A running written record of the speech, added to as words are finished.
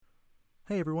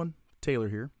Hey everyone, Taylor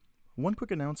here. One quick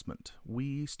announcement.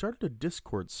 We started a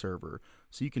Discord server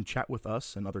so you can chat with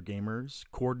us and other gamers,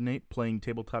 coordinate playing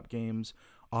tabletop games,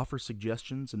 offer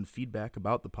suggestions and feedback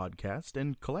about the podcast,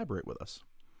 and collaborate with us.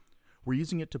 We're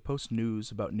using it to post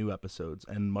news about new episodes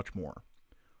and much more.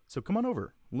 So come on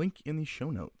over, link in the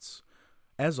show notes.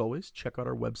 As always, check out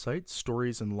our website,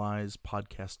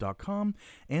 storiesandliespodcast.com,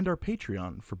 and our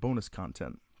Patreon for bonus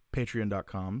content,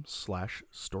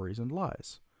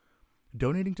 patreon.com/storiesandlies.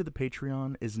 Donating to the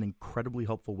Patreon is an incredibly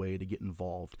helpful way to get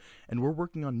involved, and we're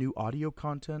working on new audio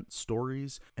content,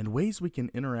 stories, and ways we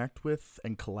can interact with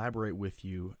and collaborate with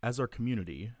you as our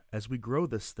community as we grow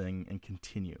this thing and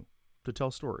continue to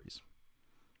tell stories.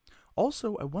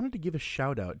 Also, I wanted to give a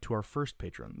shout out to our first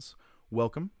patrons.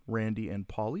 Welcome, Randy and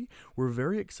Polly. We're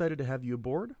very excited to have you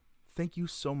aboard. Thank you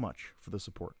so much for the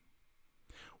support.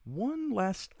 One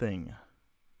last thing.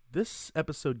 This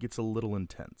episode gets a little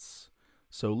intense,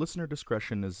 so listener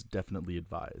discretion is definitely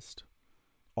advised.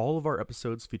 All of our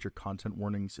episodes feature content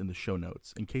warnings in the show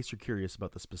notes, in case you're curious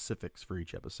about the specifics for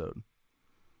each episode.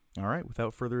 Alright,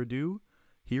 without further ado,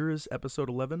 here is episode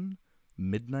 11,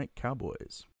 Midnight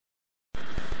Cowboys.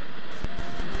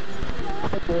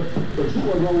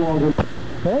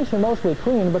 They are mostly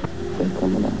clean, but They're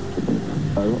coming after me.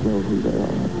 I don't know who they are.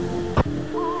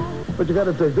 But you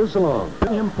gotta take this along.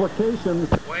 Implications.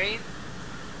 Wayne?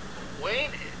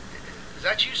 Wayne? Is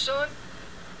that you, son?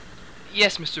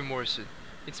 Yes, Mr. Morrison.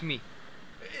 It's me.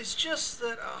 It's just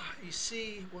that, you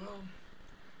see, well,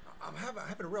 I'm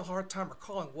having a real hard time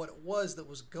recalling what it was that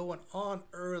was going on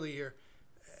earlier,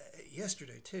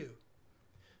 yesterday, too.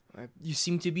 You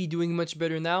seem to be doing much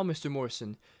better now, Mr.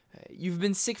 Morrison. You've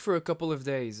been sick for a couple of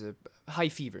days. High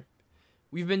fever.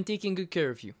 We've been taking good care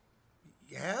of you.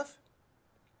 You have?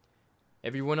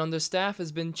 Everyone on the staff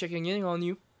has been checking in on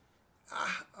you.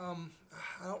 I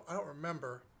don't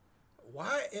remember.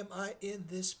 Why am I in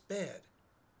this bed?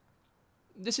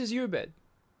 This is your bed.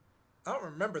 I don't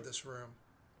remember this room.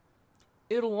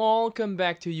 It'll all come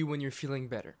back to you when you're feeling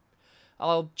better.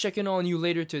 I'll check in on you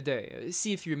later today.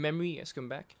 See if your memory has come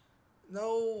back.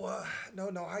 No,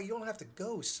 you don't have to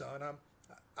go, son.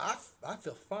 I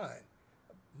feel fine.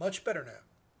 Much better now.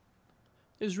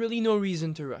 There's really no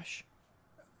reason to rush.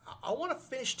 I want to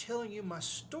finish telling you my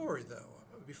story, though,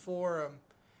 before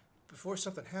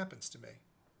something happens to me.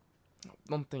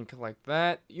 Don't think like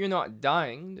that. You're not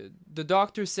dying. The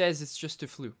doctor says it's just a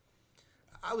flu.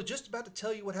 I was just about to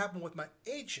tell you what happened with my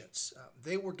agents.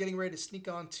 They were getting ready to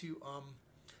sneak onto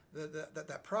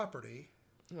that property.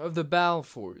 Of the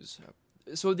Balfours.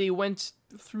 So they went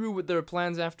through with their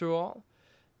plans after all?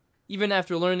 Even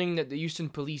after learning that the Houston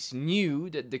police knew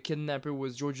that the kidnapper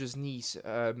was George's niece,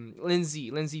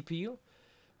 Lindsay Peel,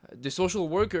 the social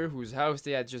worker whose house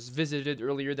they had just visited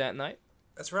earlier that night.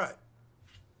 That's right.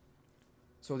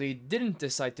 So they didn't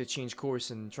decide to change course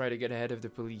and try to get ahead of the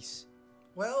police.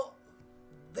 Well,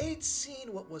 they'd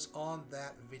seen what was on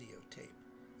that videotape,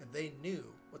 and they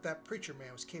knew what that preacher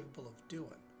man was capable of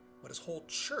doing, what his whole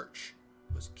church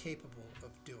was capable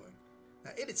of doing.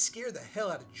 Now, it had scared the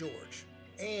hell out of George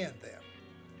and them,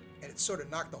 and it sort of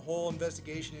knocked the whole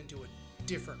investigation into a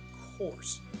different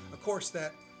course, a course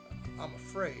that, I'm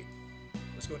afraid,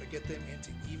 was going to get them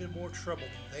into even more trouble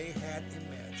than they had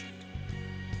imagined.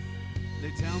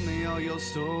 They tell me all your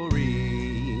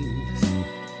stories,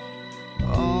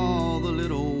 all the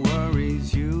little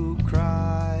worries you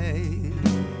cry.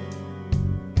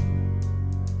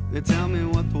 They tell me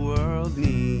what the world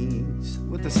needs,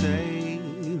 what to say,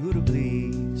 who to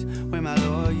please, where my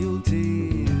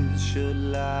loyalties should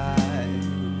lie.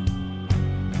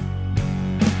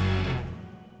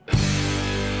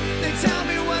 They tell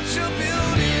me what you're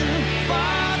building,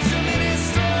 far too many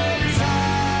stories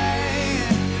high.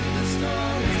 The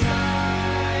stories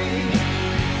high.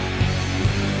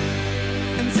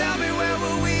 And tell me where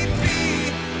will we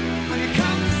be when it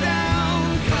comes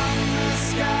down from the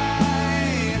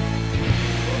sky.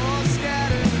 Oh,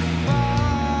 scattered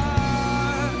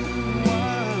far and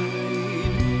wide.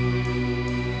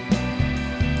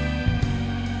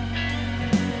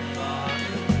 Far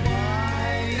and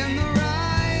wide. And the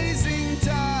rising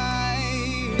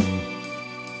tide.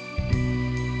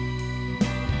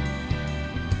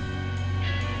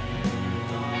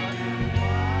 Far and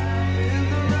wide. And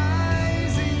the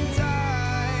rising tide.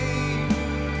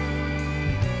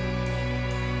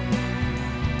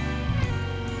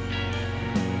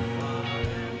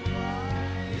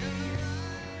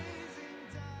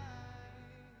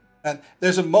 And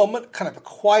there's a moment, kind of a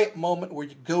quiet moment, where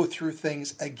you go through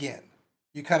things again.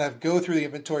 You kind of go through the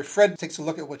inventory. Fred takes a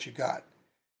look at what you got,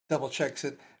 double checks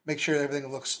it, make sure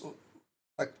everything looks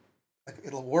like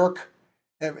it'll work,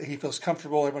 He feels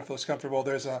comfortable. Everyone feels comfortable.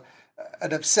 There's an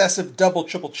obsessive double,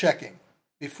 triple checking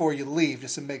before you leave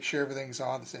just to make sure everything's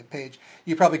on the same page.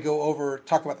 You probably go over,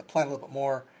 talk about the plan a little bit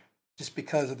more just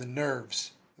because of the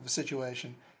nerves of the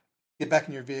situation. Get back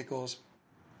in your vehicles.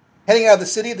 Heading out of the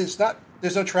city, there's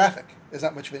no traffic. There's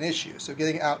not much of an issue. So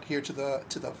getting out here to the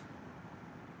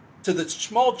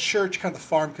small church, kind of the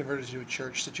farm converted to a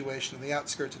church situation in the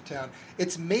outskirts of town,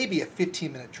 it's maybe a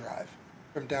 15-minute drive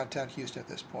from downtown Houston at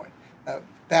this point. A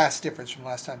vast difference from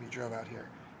last time you drove out here.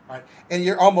 All right, and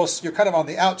you're kind of on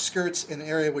the outskirts in an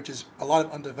area which is a lot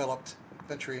of undeveloped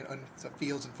country and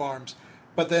fields and farms.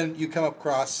 But then you come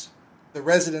across the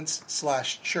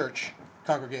residence/church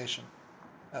congregation,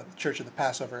 the Church of the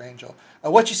Passover Angel.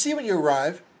 What you see when you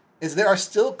arrive is there are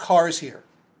still cars here.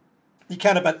 You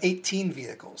count about 18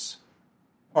 vehicles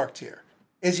parked here.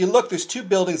 As you look, there's 2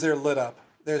 buildings that are lit up.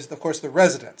 There's, of course, the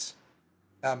residence.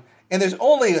 And there's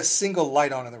only a single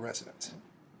light on in the residence.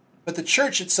 But the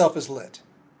church itself is lit.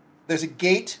 There's a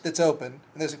gate that's open,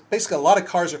 and there's basically a lot of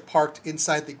cars are parked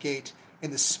inside the gate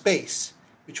in the space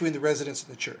between the residence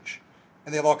and the church.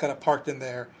 And they've all kind of parked in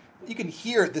there. You can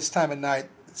hear at this time of night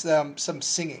some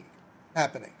singing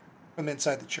happening from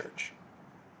inside the church.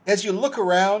 As you look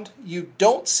around, you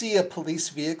don't see a police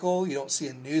vehicle. You don't see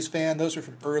a news van. Those were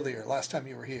from earlier, last time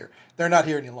you were here. They're not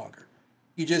here any longer.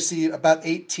 You just see about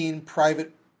 18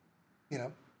 private,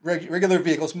 regular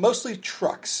vehicles, mostly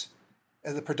trucks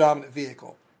as the predominant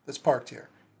vehicle that's parked here.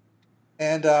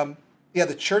 And,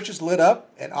 the church is lit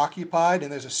up and occupied,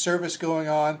 and there's a service going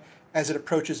on as it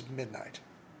approaches midnight.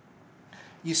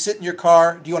 You sit in your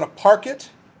car. Do you want to park it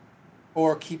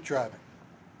or keep driving?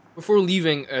 Before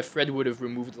leaving, Fred would have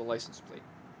removed the license plate.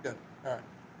 Good. All right.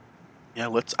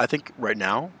 Yeah, I think right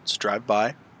now, let's drive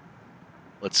by.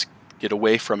 Let's get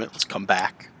away from it. Let's come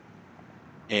back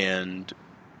and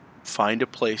find a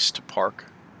place to park.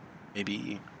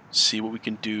 Maybe see what we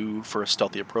can do for a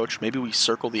stealthy approach. Maybe we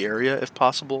circle the area if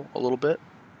possible a little bit.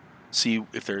 See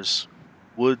if there's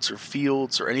woods or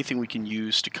fields or anything we can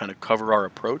use to kind of cover our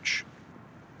approach.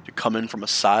 To come in from a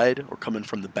side or come in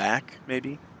from the back,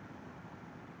 maybe.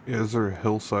 Yeah, is there a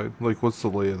hillside? Like, what's the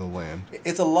lay of the land?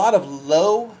 It's a lot of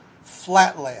low,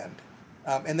 flat land.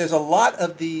 And there's a lot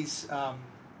of these,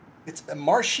 it's a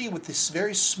marshy with these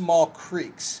very small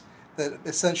creeks that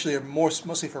essentially are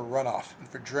mostly for runoff and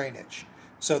for drainage.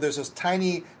 So there's those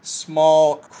tiny,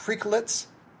 small creeklets,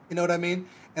 you know what I mean?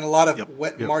 And a lot of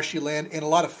wet, marshy land and a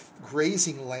lot of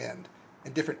grazing land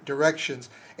in different directions.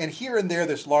 And here and there,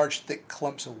 there's large, thick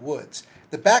clumps of woods.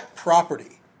 The back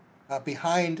property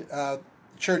behind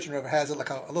church and river has like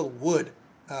a little wood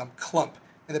clump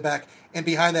in the back, and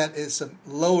behind that is some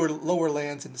lower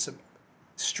lands and some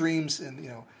streams and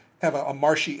kind of a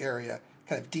marshy area,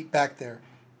 kind of deep back there.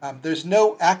 There's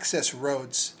no access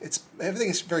roads. Everything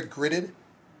is very gridded,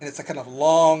 and it's a kind of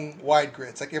long, wide grid.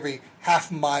 It's like every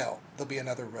half mile there'll be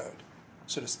another road,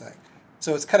 sort of thing.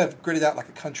 So it's kind of gridded out like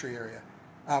a country area.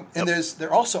 And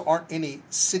there also aren't any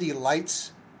city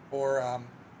lights or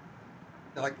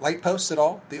like light posts at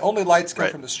all. The only lights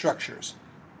come from the structures.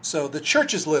 So the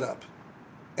church is lit up,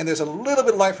 and there's a little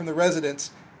bit of light from the residence,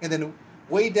 and then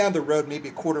way down the road, maybe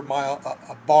a quarter mile,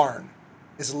 a barn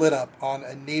is lit up on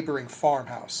a neighboring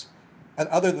farmhouse. And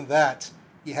other than that,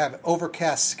 you have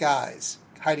overcast skies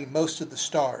hiding most of the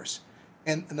stars,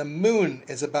 and the moon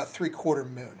is about 3/4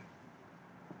 moon.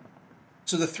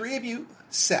 So the 3 of you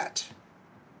sat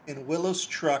in Willow's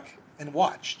truck and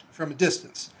watched from a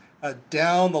distance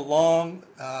down the long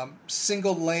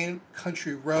single-lane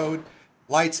country road,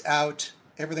 lights out,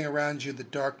 everything around you, the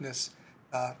darkness,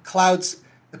 clouds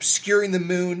obscuring the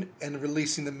moon and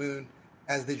releasing the moon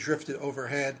as they drifted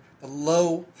overhead, the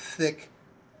low, thick,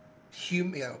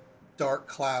 dark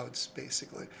clouds,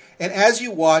 basically. And as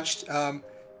you watched,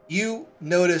 you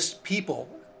noticed people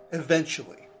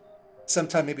eventually,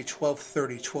 sometime maybe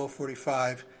 12:30,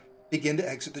 12:45, begin to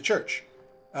exit the church.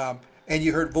 And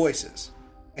you heard voices.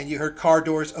 And you heard car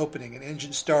doors opening and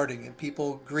engines starting and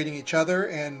people greeting each other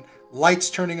and lights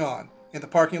turning on in the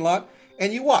parking lot.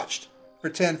 And you watched for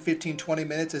 10, 15, 20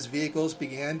 minutes as vehicles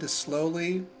began to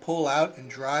slowly pull out and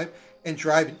drive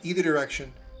in either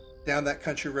direction down that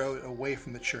country road away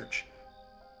from the church.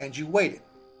 And you waited.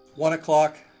 1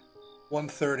 o'clock,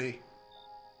 1:30,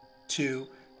 2.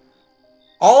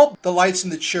 All the lights in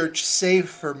the church, save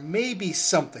for maybe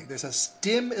something. There's a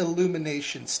dim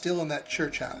illumination still in that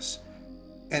church house,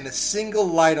 and a single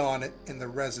light on it in the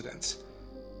residence.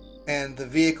 And the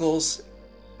vehicles,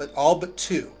 but all but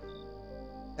 2,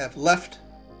 have left,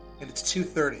 and it's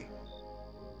 2:30,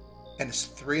 and it's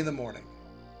 3 in the morning.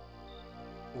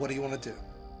 What do you want to do?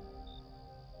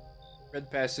 Red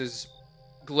passes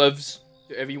gloves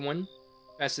to everyone.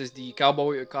 passes the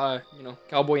cowboy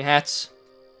hats,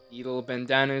 the little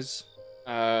bandanas,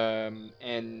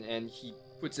 and he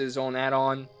puts his own hat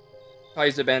on,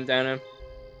 ties the bandana,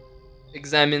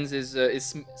 examines his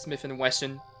Smith and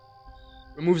Wesson,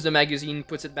 removes the magazine,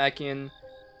 puts it back in,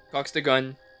 cocks the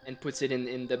gun, and puts it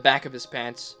in the back of his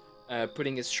pants,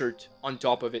 putting his shirt on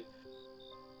top of it,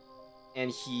 and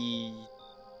he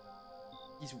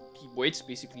waits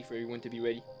basically for everyone to be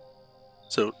ready.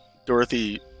 So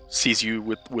Dorothy sees you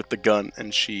with the gun,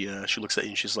 and she looks at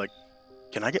you and she's like,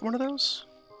 "Can I get one of those?"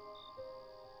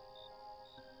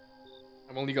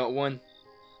 I've only got one.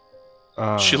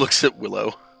 She looks at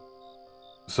Willow.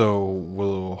 So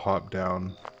Willow will hop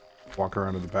down, walk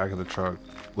around to the back of the truck,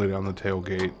 lay down the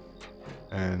tailgate,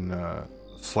 and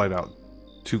slide out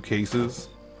 2 cases.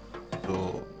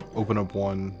 They'll open up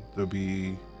one. There'll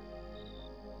be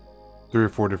 3 or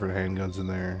 4 different handguns in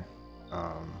there,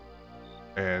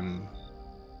 and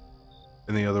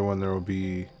in the other one there will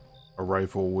be a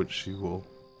rifle which she will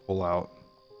pull out,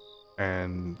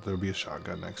 and there'll be a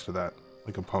shotgun next to that,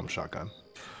 like a pump shotgun.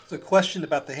 The question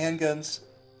about the handguns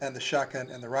and the shotgun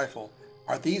and the rifle,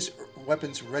 are these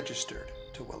weapons registered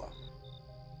to Willow?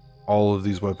 All of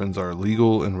these weapons are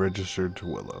legal and registered to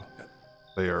Willow. Good.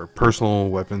 They are personal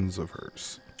weapons of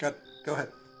hers. Good. Go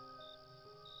ahead.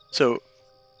 So,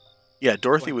 yeah,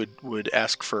 Dorothy would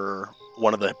ask for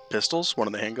one of the pistols, one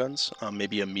of the handguns,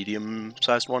 maybe a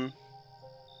medium-sized one.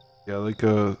 Yeah, like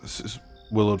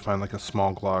Willow would find like a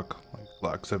small Glock, like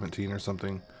Glock 17 or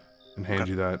something, and hand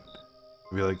you that.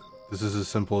 And be like, this is as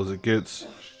simple as it gets.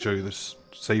 Show you this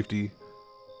safety,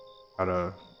 how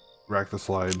to rack the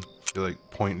slide. Be like,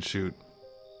 point and shoot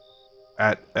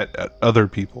at other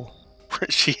people.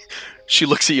 She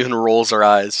looks at you and rolls her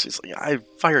eyes. She's like, "I've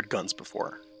fired guns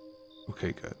before."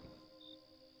 Okay, good.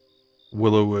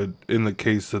 Willow would, in the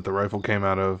case that the rifle came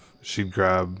out of, she'd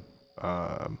grab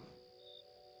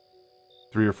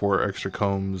 3 or 4 extra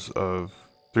combs of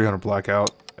 300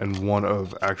 blackout and 1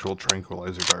 of actual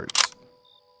tranquilizer darts.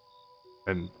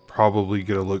 And probably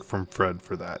get a look from Fred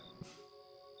for that.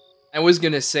 I was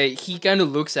gonna say, he kind of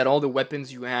looks at all the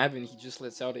weapons you have and he just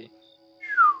lets out a...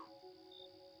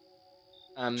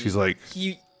 She's like...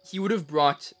 He would have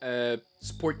brought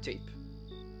sport tape.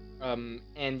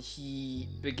 And he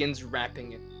begins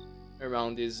wrapping it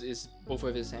around his both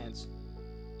of his hands.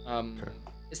 Okay.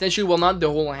 Essentially, well, not the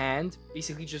whole hand,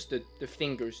 basically just the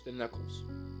fingers, the knuckles.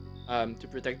 To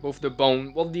protect both the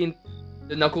bone, well, the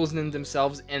knuckles in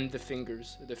themselves and the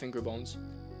fingers, the finger bones.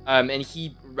 And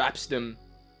he wraps them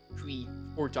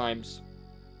 3-4 times.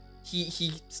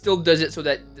 He still does it so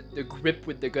that the grip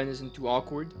with the gun isn't too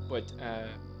awkward, but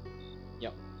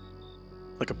yeah.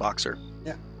 Like a boxer.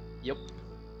 Yeah. Yep.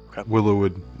 Okay. Willow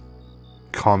would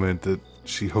comment that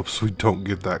she hopes we don't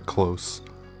get that close.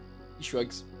 He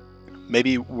shrugs.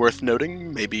 Maybe worth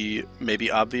noting,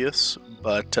 maybe obvious,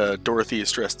 but Dorothy is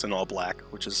dressed in all black,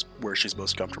 which is where she's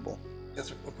most comfortable.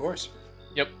 Yes, of course.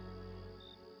 Yep.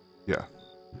 Yeah.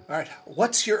 All right.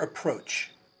 What's your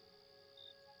approach?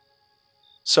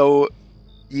 So,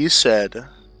 you said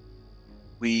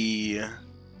we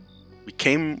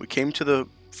came to the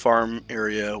farm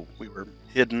area. We were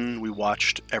hidden. We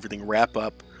watched everything wrap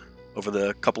up over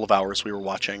the couple of hours we were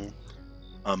watching.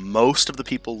 Most of the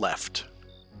people left.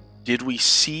 Did we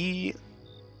see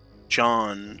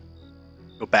John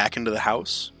go back into the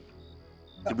house?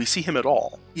 Did we see him at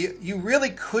all? You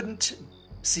really couldn't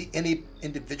see any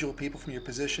individual people from your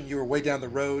position. You were way down the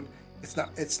road. It's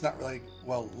not really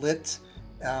well lit,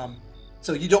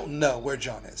 so you don't know where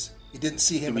John is. You didn't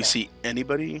see him. Did we see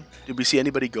anybody? Did we see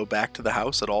anybody go back to the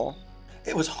house at all?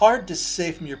 It was hard to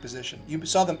say from your position. You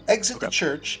saw them exit the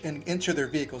church and enter their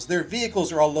vehicles. Their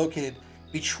vehicles are all located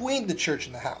between the church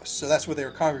and the house, so that's where they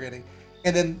were congregating.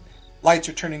 And then lights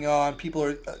are turning on. People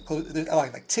are there's a lot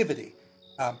of activity.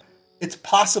 It's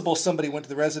possible somebody went to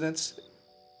the residence.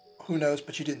 Who knows?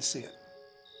 But you didn't see it.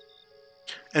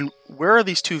 And where are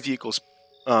these 2 vehicles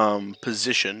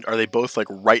positioned? Are they both like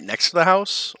right next to the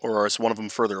house, or is one of them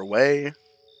further away?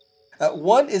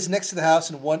 One is next to the house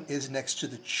and one is next to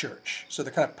the church. So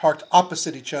they're kind of parked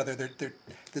opposite each other. They're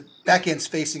the back ends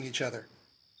facing each other.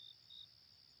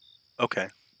 Okay.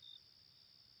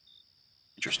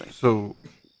 Interesting. So,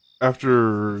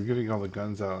 after getting all the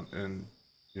guns out and,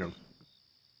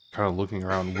 kind of looking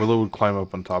around, Willow would climb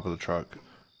up on top of the truck.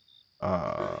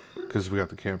 Because we got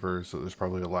the camper, so there's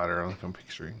probably a ladder like I'm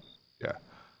picturing. Yeah.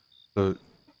 So,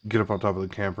 get up on top of the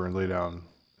camper and lay down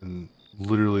and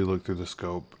literally look through the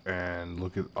scope and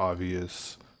look at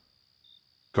obvious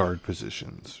guard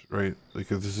positions, right?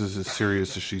 Like, if this is as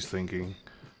serious as she's thinking,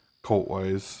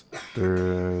 cult-wise,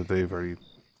 they've already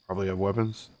probably have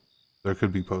weapons. There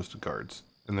could be posted guards.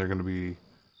 and they're going to be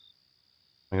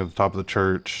like at the top of the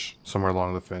church, somewhere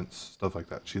along the fence, stuff like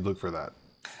that. She'd look for that.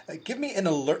 Give me an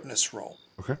alertness roll.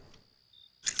 Okay.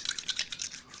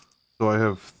 So I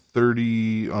have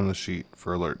 30 on the sheet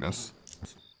for alertness.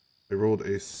 I rolled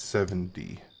a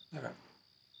 70. Okay.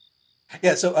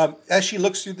 Yeah, so as she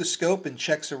looks through the scope and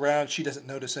checks around, she doesn't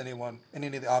notice anyone in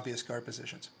any of the obvious guard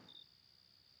positions.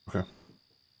 Okay.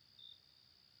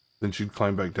 Then she'd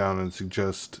climb back down and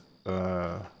suggest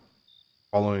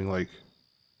following, like,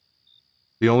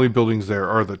 the only buildings there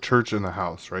are the church and the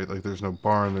house, right? Like, there's no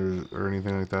barn or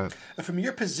anything like that. From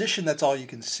your position, that's all you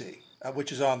can see,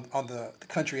 which is on the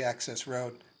country access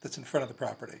road that's in front of the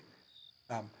property.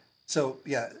 So,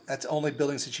 yeah, that's only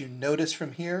buildings that you notice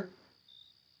from here.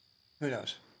 Who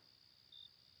knows?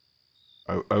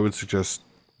 I would suggest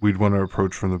we'd want to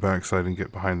approach from the backside and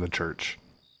get behind the church,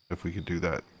 if we could do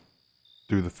that,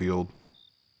 through the field.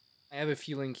 I have a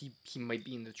feeling he might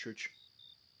be in the church.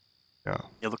 Yeah.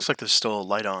 It looks like there's still a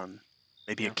light on.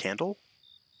 Maybe a candle?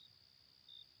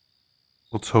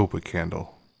 Let's hope a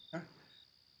candle.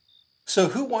 So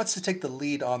who wants to take the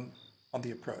lead on the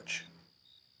approach?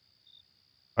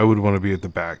 I would want to be at the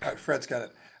back. All right, Fred's got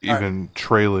it. Even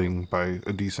trailing by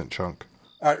a decent chunk.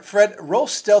 All right, Fred, roll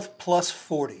stealth plus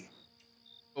 40.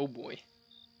 Oh boy.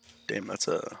 Damn, that's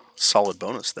a solid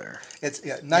bonus there. It's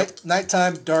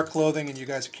nighttime, dark clothing, and you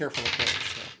guys are careful approach.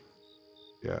 So.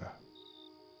 Yeah.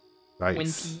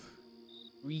 Nice.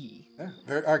 23. Yeah,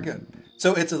 very good.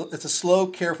 So it's a slow,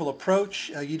 careful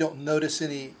approach. You don't notice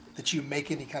that you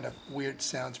make any kind of weird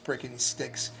sounds, break any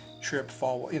sticks, trip,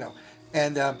 fall,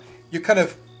 and you kind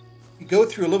of go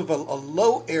through a little bit of a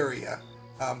low area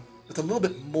with a little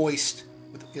bit moist,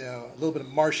 with a little bit of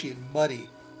marshy and muddy,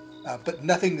 but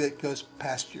nothing that goes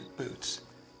past your boots,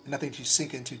 and nothing that you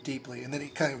sink into deeply. And then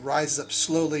it kind of rises up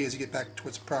slowly as you get back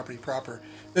towards the property proper.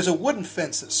 There's a wooden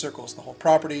fence that circles the whole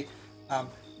property,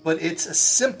 but it's a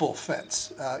simple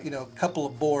fence. A couple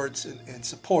of boards and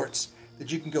supports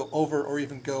that you can go over or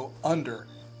even go under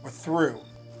or through.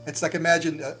 It's like,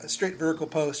 imagine a straight vertical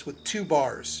post with two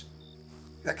bars.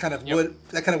 That kind of wood,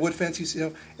 that kind of wood fence,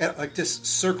 like just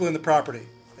circling the property.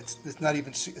 It's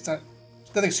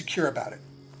nothing secure about it.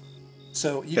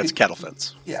 So it's cattle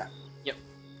fence. Yeah. Yep.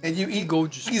 And you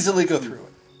Just easily go through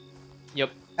it. Yep.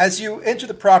 As you enter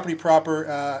the property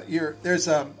proper, there's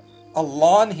a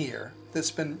lawn here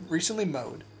that's been recently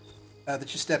mowed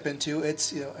that you step into.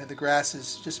 It's and the grass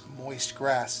is just moist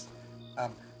grass.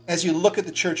 As you look at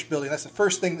the church building, that's the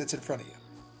first thing that's in front of you,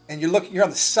 and you're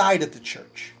on the side of the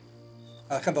church.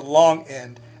 Kind of the long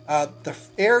end. The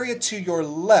area to your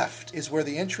left is where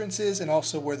the entrance is and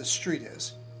also where the street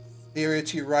is. The area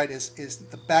to your right is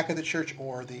the back of the church,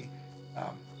 or the,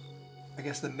 I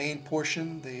guess the main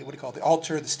portion, the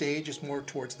altar, the stage is more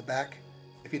towards the back,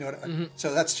 if you know what I mean.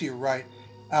 So that's to your right.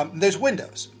 There's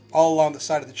windows all along the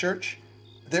side of the church.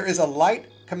 There is a light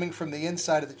coming from the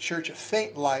inside of the church, a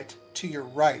faint light to your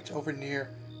right, over near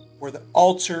where the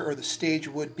altar or the stage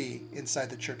would be inside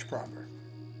the church proper.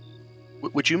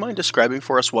 Would you mind describing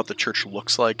for us what the church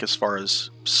looks like as far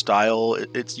as style?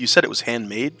 You said it was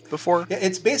handmade before? Yeah,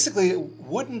 it's basically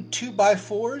wooden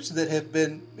 2x4s that have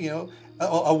been,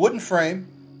 a wooden frame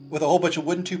with a whole bunch of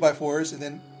wooden 2x4s and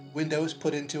then windows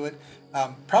put into it.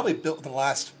 Probably built in the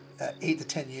last 8 to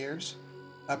 10 years.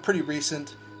 Pretty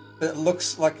recent, but it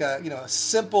looks like a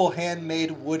simple handmade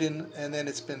wooden, and then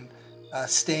it's been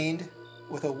stained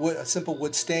with a simple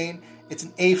wood stain. It's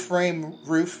an A-frame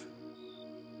roof.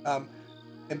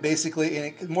 And basically,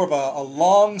 it's more of a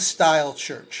long style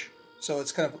church. So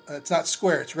it's it's not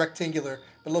square, it's rectangular,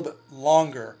 but a little bit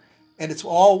longer. And it's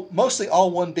mostly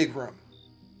all one big room.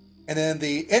 And then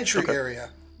the entry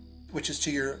area, which is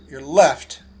to your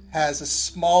left, has a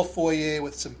small foyer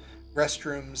with some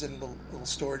restrooms and a little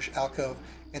storage alcove,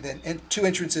 and then two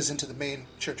entrances into the main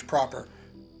church proper.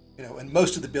 And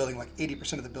most of the building, like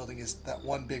 80% of the building, is that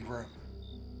one big room.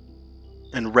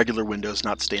 And regular windows,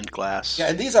 not stained glass. Yeah,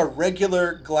 and these are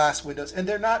regular glass windows, and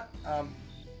they're not.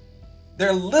 They're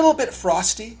a little bit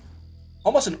frosty,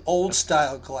 almost an old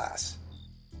style glass.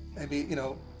 Maybe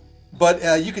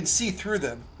but you can see through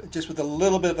them just with a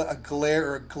little bit of a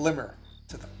glare or a glimmer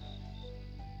to them.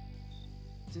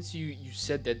 Since you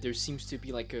said that there seems to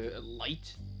be like a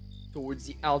light towards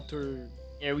the outer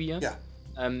area.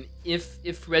 Yeah.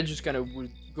 If Red just kind of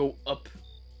would go up,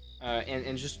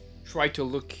 and just try to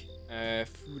look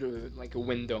through a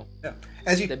window. Yeah.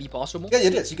 Would that be possible? Yeah,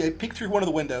 it is. You can peek through one of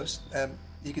the windows.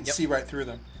 You can see right through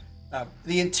them.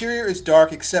 The interior is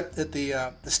dark except at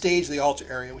the stage, the altar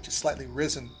area, which is slightly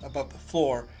risen above the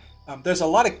floor. There's a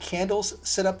lot of candles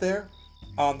set up there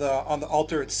on the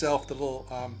altar itself. The little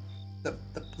the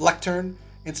lectern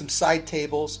and some side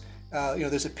tables.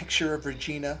 There's a picture of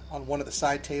Regina on one of the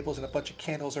side tables and a bunch of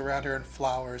candles around her and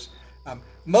flowers.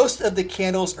 Most of the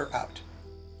candles are out.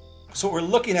 So what we're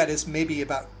looking at is maybe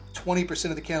about 20%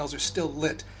 of the candles are still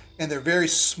lit, and they're very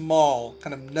small,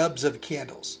 kind of nubs of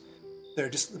candles. They're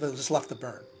just left to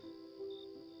burn.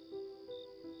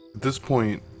 At this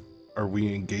point, are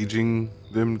we engaging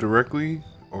them directly,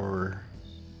 or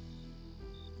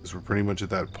because we're pretty much at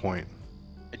that point?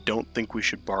 I don't think we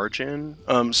should barge in.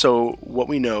 So what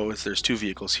we know is there's 2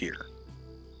 vehicles here.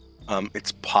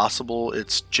 It's possible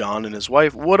it's John and his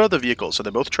wife. What are the vehicles? Are they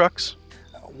both trucks?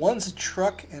 One's a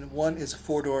truck and one is a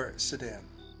 4-door sedan.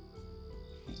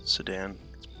 Sedan.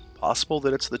 It's possible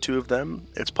that it's the 2 of them.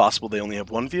 It's possible they only have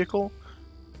 1 vehicle.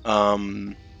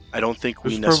 I don't think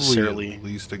we There's necessarily. probably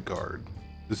at least a guard.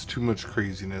 There's too much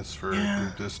craziness for a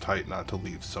group this tight not to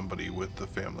leave somebody with the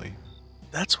family.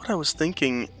 That's what I was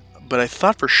thinking, but I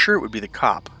thought for sure it would be the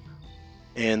cop.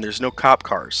 And there's no cop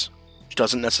cars, which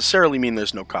doesn't necessarily mean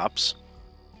there's no cops.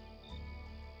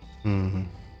 Mm-hmm.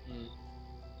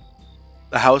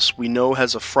 The house we know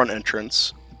has a front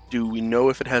entrance. Do we know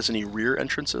if it has any rear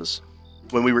entrances?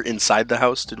 When we were inside the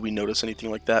house, did we notice anything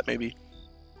like that, maybe?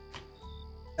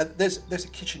 There's a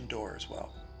kitchen door as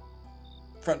well.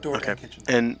 Front door and kitchen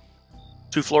door. And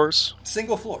 2 floors?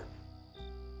 Single floor.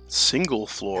 Single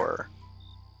floor.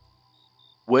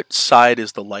 What side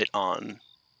is the light on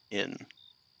in?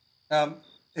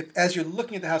 As you're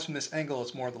looking at the house from this angle,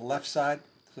 it's more the left side.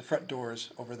 The front door is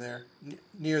over there,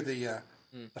 near the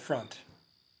front,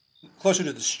 closer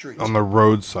to the street. On the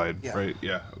roadside, Yeah. right?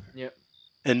 Yeah. Okay. Yep.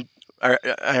 And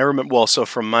I remember, well, so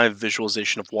from my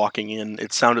visualization of walking in,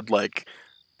 it sounded like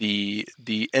the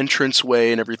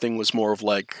entranceway and everything was more of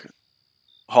like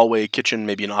hallway, kitchen,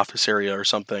 maybe an office area or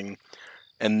something.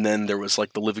 And then there was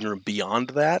like the living room beyond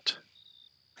that.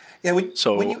 Yeah,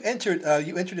 when you entered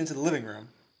into the living room,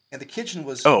 and the kitchen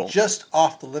was just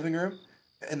off the living room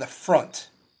in the front.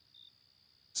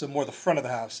 So more the front of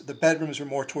the house. The bedrooms were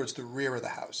more towards the rear of the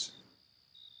house.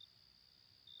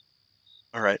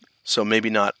 All right. So maybe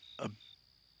not a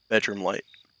bedroom light.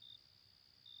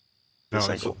 No, This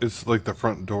angle. it's like the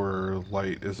front door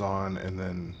light is on, and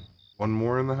then one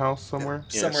more in the house somewhere.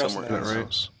 Yeah, Somewhere else in somewhere the in the house.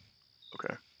 house.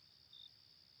 Okay.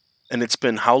 And it's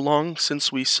been how long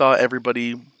since we saw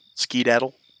everybody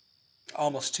skedaddle?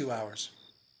 Almost 2 hours.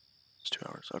 It's 2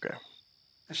 hours. Okay.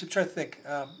 I should try to think.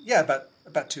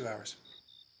 About 2 hours.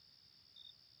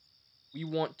 We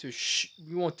want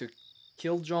to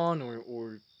kill John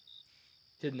or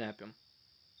kidnap him.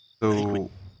 think we-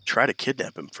 So, Try to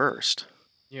kidnap him first.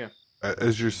 Yeah.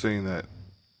 as you're saying that,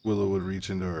 Willow would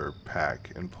reach into her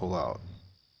pack and pull out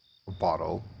a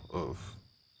bottle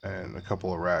and a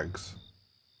couple of rags,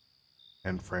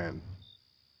 and Fran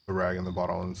the rag in the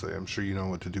bottle and say, "I'm sure you know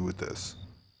what to do with this."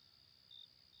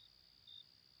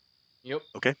 Yep.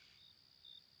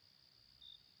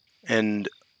 And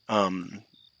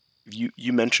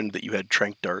you mentioned that you had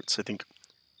trank darts. I think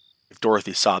if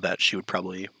Dorothy saw that, she would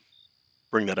probably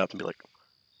bring that up and be like,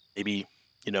 maybe,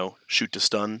 shoot to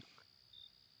stun.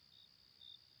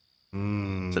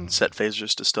 Set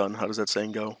phasers to stun. How does that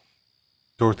saying go?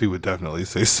 Dorothy would definitely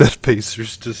say, "Set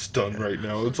phasers to stun." Right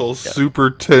now, it's all super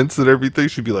tense and everything.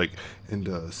 She'd be like, "And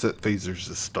set phasers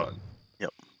to stun."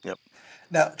 Yep.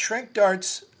 Now, trank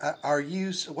darts are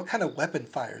used. What kind of weapon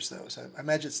fires those? I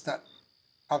imagine it's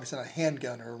obviously not a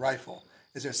handgun or a rifle.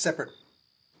 Is there a separate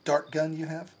dart gun you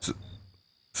have?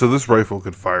 So this rifle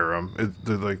could fire them.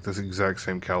 They're like this exact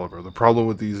same caliber. The problem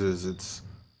with these is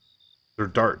they're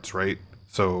darts, right?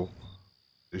 So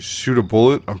shoot a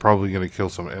bullet, I'm probably gonna kill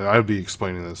someone. And I'd be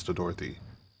explaining this to Dorothy.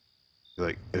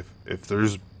 Like, if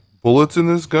there's bullets in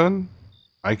this gun,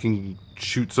 I can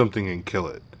shoot something and kill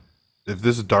it. If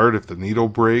the needle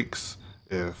breaks,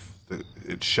 if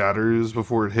it shatters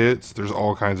before it hits, there's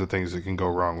all kinds of things that can go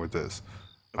wrong with this.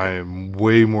 I am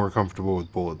way more comfortable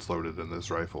with bullets loaded in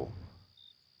this rifle.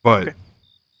 But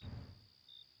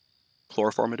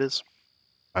Chloroform it is.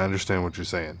 I understand what you're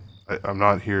saying. I'm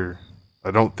not here. I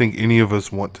don't think any of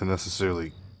us want to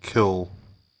necessarily kill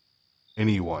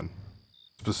anyone,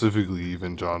 specifically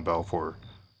even John Balfour,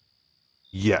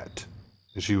 yet.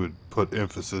 And she would put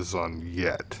emphasis on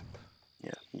yet.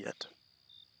 Yeah, yet.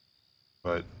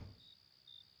 But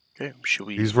Okay, should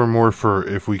we... these were more for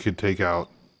if we could take out,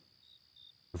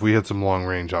 if we had some long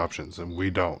range options, and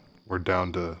we don't. We're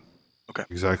down to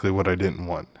exactly what I didn't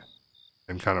want.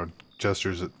 And kind of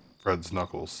gestures at Fred's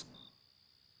knuckles.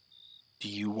 Do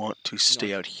you want to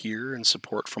stay out here and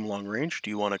support from long range?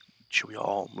 Should we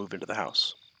all move into the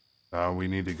house? We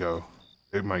need to go.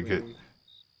 It might get,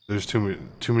 there's too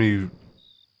many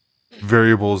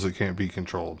variables that can't be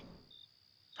controlled.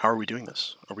 how are we doing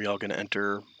this? Are we all going to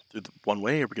enter through the one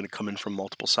way? Are we going to come in from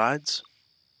multiple sides?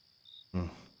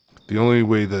 The only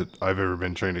way that I've ever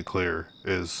been trained to clear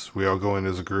is we all go in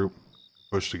as a group,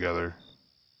 push together.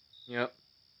 Yep.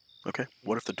 Okay.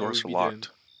 What if the That would doors are be locked?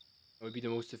 That would be the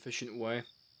most efficient way.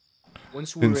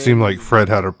 Once we're Didn't seem in, like Fred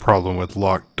had a problem with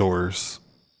locked doors.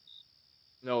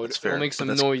 No, That's it'll fair, make but some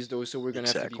that's- noise though, so we're gonna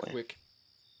have to be Exactly. quick.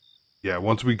 Yeah,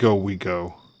 once we go, we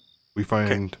go. We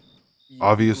find We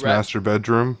obvious grab- master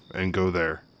bedroom and go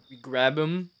there. We grab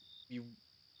him. We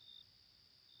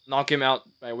knock him out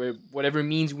by whatever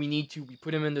means we need to. We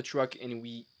put him in the truck and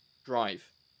we drive.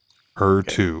 Her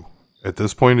Okay. too. At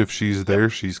this point, if she's there,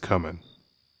 she's coming.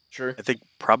 Sure. I think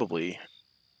probably.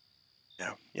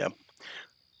 Yeah.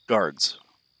 Guards.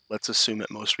 Let's assume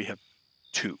at most we have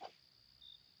 2.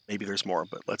 Maybe there's more,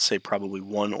 but let's say probably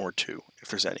 1 or 2, if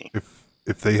there's any.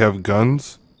 If they have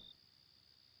guns,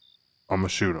 I'm gonna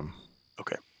shoot them.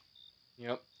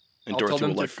 Yep. And I'll tell Dorothy them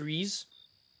will to like. freeze.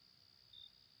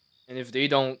 And if they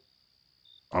don't,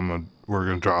 We're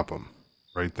gonna drop them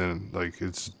right then. Like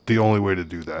it's the only way to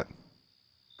do that.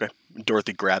 Okay.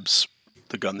 Dorothy grabs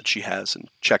the gun that she has and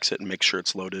checks it and makes sure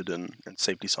it's loaded and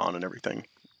safety's on and everything.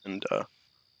 And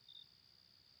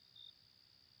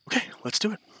okay, let's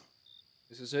do it.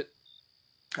 this is it.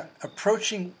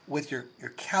 Approaching with your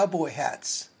cowboy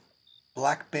hats,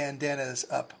 black bandanas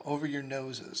up over your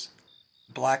noses,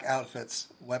 black outfits,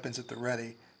 weapons at the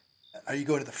ready. Are you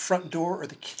going to the front door or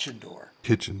the kitchen door?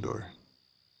 Kitchen door.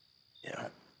 Yeah.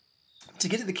 To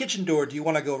get to the kitchen door, do you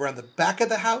want to go around the back of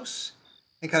the house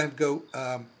and kind of go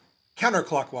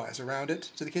counterclockwise around it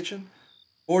to the kitchen?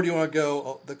 Or do you want to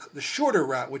go the shorter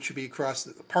route, which would be across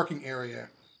the parking area,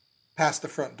 past the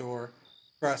front door,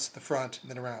 across the front,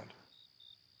 and then around?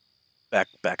 Back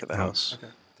of the No. house.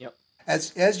 Okay. Yep.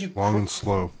 As you Long and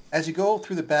slow. As you go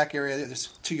through the back area,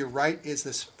 to your right is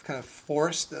this kind of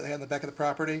forest that they have on the back of the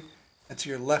property, and to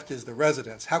your left is the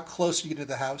residence. How close are you to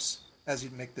the house as you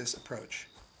make this approach?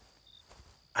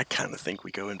 I kind of think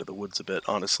we go into the woods a bit,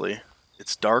 honestly.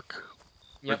 It's dark.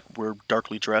 Yep. We're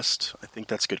darkly dressed. I think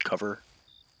that's good cover.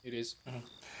 It is.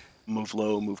 Move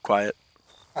low, move quiet.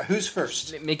 All right, who's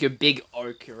first? Make a big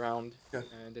arc around Good.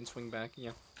 and then swing back.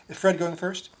 Yeah. Is Fred going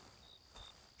first?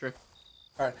 Sure.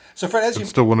 All right. So Fred, as I you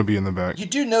still want to be in the back. you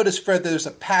do notice, Fred, there's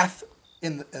a path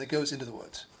that goes into the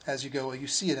woods. As you go, you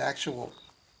see an actual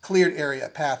cleared area, a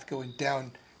path going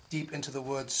down deep into the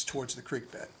woods towards the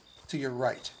creek bed to your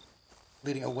right,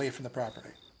 leading away from the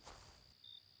property.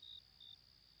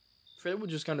 Fred would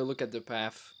just kind of look at the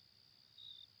path.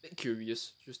 Bit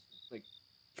curious, just like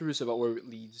curious about where it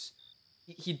leads.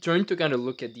 He turned to kind of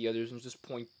look at the others and just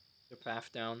point the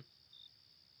path down.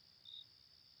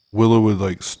 Willow would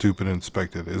like stoop and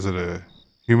inspect it. Is it a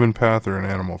human path or an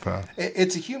animal path?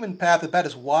 It's a human path about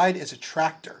as wide as a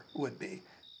tractor would be,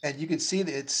 and you can see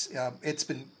that it's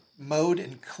been mowed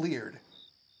and cleared.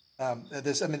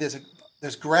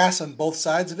 There's grass on both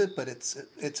sides of it, but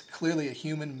it's clearly a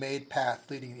human-made path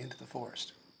leading into the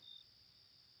forest.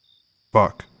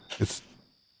 Fuck. It's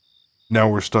now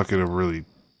we're stuck in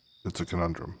it's a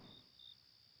conundrum.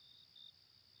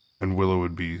 And Willow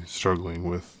would be struggling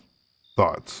with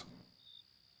thoughts.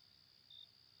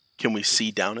 Can we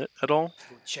see down it at all?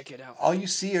 Check it out. All you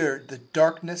see are the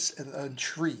darkness and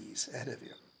trees ahead of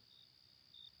you.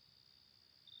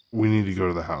 We need to go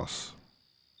to the house.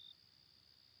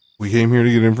 We came here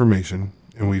to get information,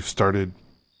 and we've started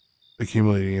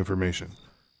accumulating information.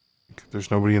 There's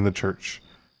nobody in the church.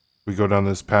 We go down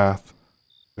this path,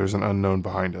 there's an unknown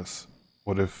behind us.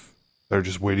 What if they're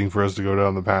just waiting for us to go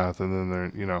down the path, and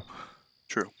then they're,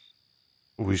 True.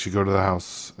 we should go to the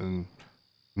house. And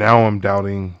now I'm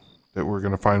doubting that we're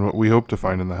going to find what we hope to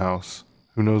find in the house.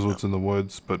 Who knows what's in the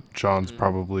woods, but John's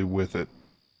probably with it.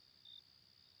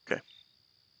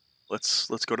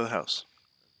 Let's go to the house.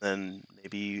 Then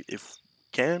maybe if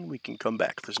we can come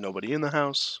back. If there's nobody in the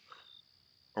house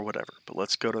or whatever. But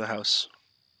let's go to the house.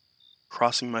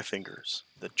 Crossing my fingers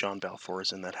that John Balfour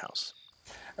is in that house.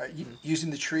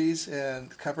 Using the trees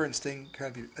and cover and staying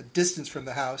kind of a distance from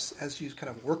the house as you kind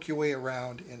of work your way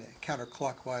around in a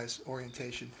counterclockwise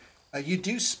orientation. You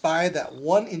do spy that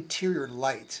one interior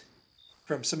light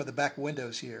from some of the back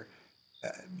windows here.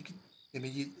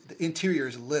 The interior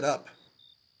is lit up,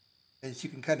 and you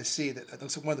can kind of see that it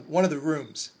looks like one of the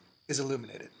rooms is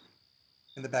illuminated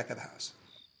in the back of the house.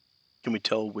 Can we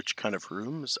tell which kind of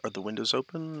rooms? Are the windows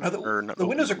open? The not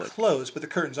windows are open, closed, but the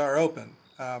curtains are open.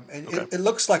 And Okay. it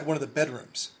looks like one of the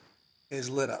bedrooms is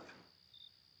lit up.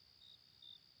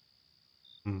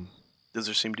 Does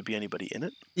there seem to be anybody in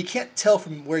it? You can't tell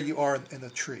from where you are in the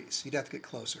trees. You'd have to get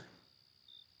closer.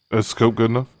 Is scope good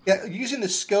enough? Yeah, using the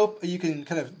scope, you can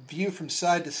kind of view from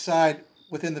side to side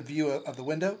within the view of the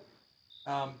window.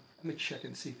 Let me check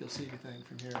and see if you'll see anything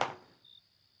from here.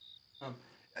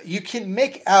 You can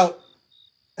make out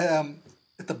at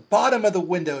the bottom of the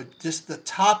window just the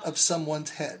top of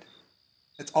someone's head.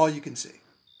 That's all you can see.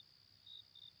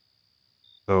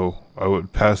 So I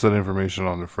would pass that information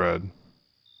on to Fred.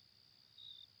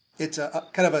 It's a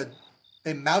kind of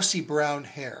a mousy brown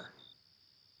hair.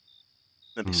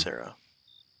 Maybe Sarah.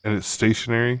 And it's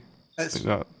stationary? It Like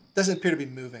not... doesn't appear to be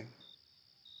moving.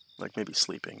 Like maybe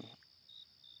sleeping.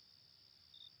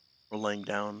 Or laying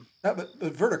down. But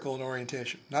vertical in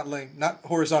orientation. Not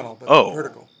horizontal, but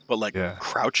vertical. But like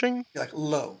crouching? Yeah, like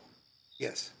low.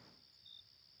 Yes.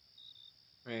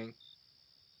 Praying.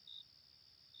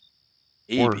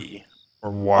 Maybe.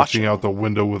 Or watching out the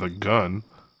window with a gun.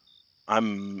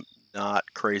 I'm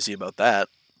not crazy about that.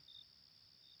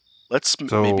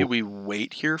 So, maybe we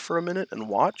wait here for a minute and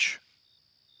watch.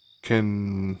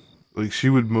 She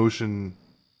would motion.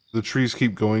 The trees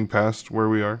keep going past where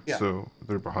we are, yeah. So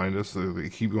they're behind us. They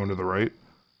keep going to the right.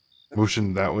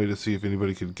 Motion that way to see if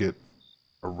anybody could get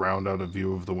around out of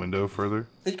view of the window further.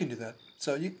 You can do that.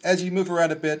 So as you move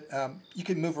around a bit, you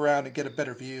can move around and get a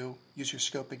better view. Use your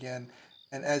scope again,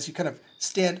 and as you kind of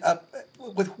stand up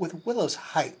with Willow's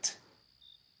height,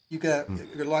 you're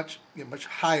much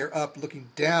higher up, looking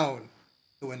down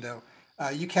the window.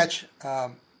 You catch,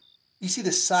 you see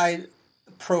the side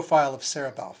profile of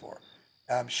Sarah Balfour.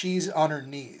 She's on her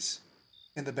knees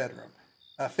in the bedroom,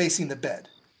 facing the bed,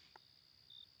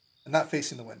 not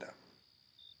facing the window.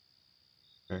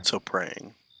 Okay. So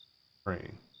praying.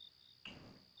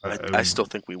 I still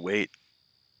think we wait.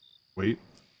 Wait?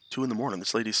 2 a.m.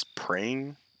 This lady's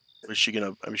praying. Is she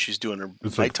gonna? I mean, she's doing her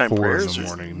it's nighttime like 4 prayers. in the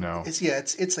morning now. It's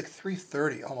like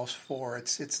 3:30, almost 4.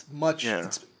 It's much. Yeah.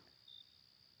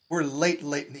 We're late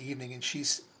in the evening, and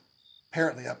she's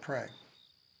apparently up praying.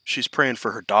 She's praying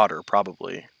for her daughter,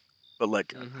 probably. But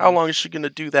like, how long is she gonna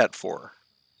do that for?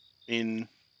 I mean,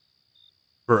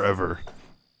 forever.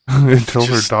 Until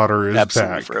her daughter is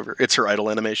absolutely back. Forever. It's her idle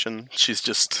animation. She's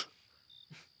just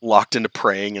locked into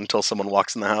praying until someone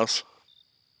walks in the house.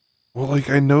 Well, like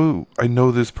I know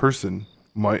this person.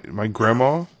 My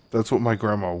grandma. That's what my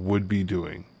grandma would be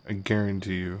doing. I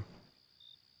guarantee you.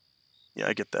 Yeah,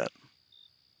 I get that.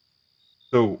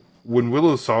 So when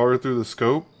Willow saw her through the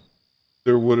scope,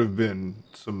 there would have been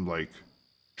some like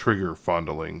trigger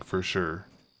fondling for sure.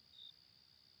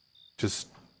 Just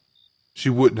she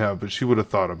wouldn't have, but she would have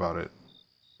thought about it.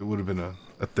 It would have been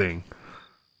a thing.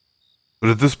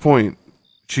 But at this point,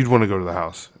 she'd want to go to the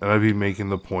house, and I'd be making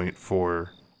the point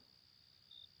for.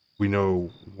 We know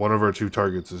one of our 2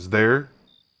 targets is there,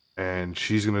 and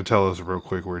she's going to tell us real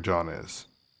quick where John is.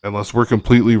 Unless we're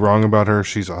completely wrong about her,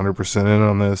 she's 100% in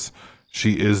on this.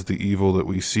 She is the evil that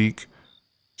we seek.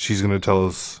 She's going to tell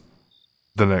us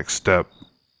the next step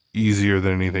easier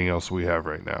than anything else we have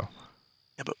right now.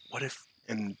 Yeah, but what if,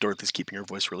 and Dorothy's keeping her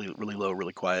voice really, really low,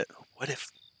 really quiet, what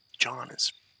if John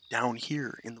is down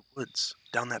here in the woods,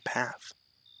 down that path?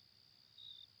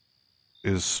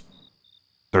 Is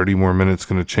 30 more minutes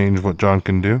going to change what John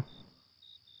can do?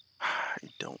 I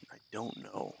don't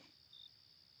know.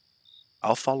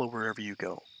 I'll follow wherever you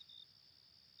go.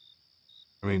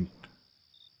 I mean,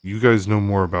 you guys know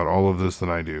more about all of this than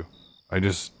I do. I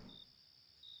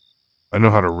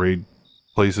know how to raid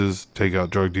places, take out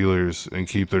drug dealers, and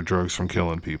keep their drugs from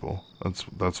killing people.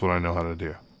 That's what I know how to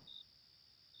do.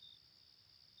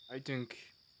 I think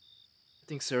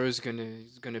Sarah's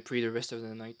gonna pray the rest of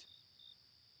the night.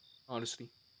 Honestly.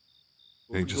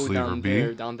 Hey, We'll just go leave her down be?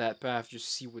 there, down that path, just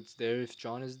see what's there. If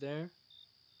John is there,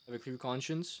 have a clear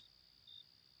conscience.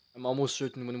 I'm almost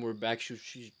certain when we're back,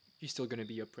 she's still gonna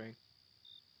be up praying.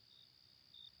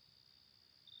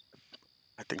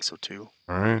 I think so too.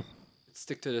 All right. Let's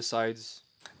stick to the sides.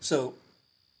 So,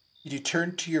 you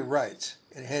turn to your right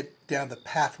and head down the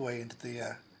pathway into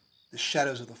the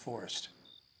shadows of the forest.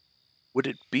 Would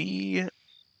it be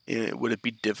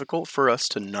difficult for us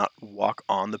to not walk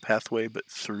on the pathway but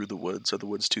through the woods? Are the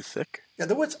woods too thick? Yeah,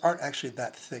 the woods aren't actually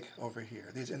that thick over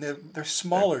here. They're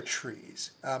smaller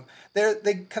trees.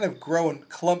 They kind of grow in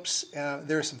clumps.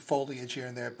 There's some foliage here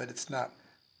and there, but it's not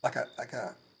like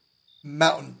a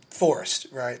mountain forest,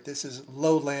 right? This is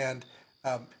lowland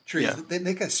trees. Yeah. They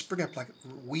kind of spring up like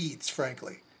weeds,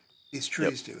 frankly. These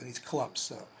trees do, and these clumps.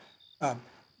 So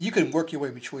you can work your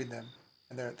way between them,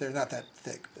 and they're not that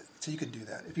thick. So you can do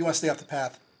that. If you want to stay off the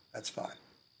path, that's fine.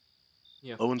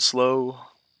 Yeah. Low and slow,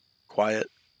 quiet.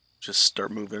 Just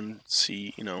start moving.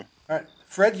 See, All right,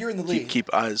 Fred, you're in the lead.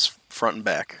 Keep eyes front and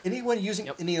back. Anyone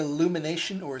using any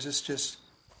illumination, or is this just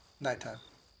nighttime?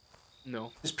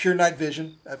 No. Just pure night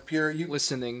vision, pure you.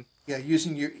 Listening. Yeah,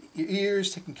 using your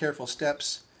ears, taking careful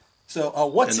steps. So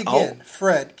once And again,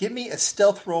 Fred, give me a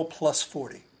stealth roll plus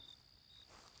 40.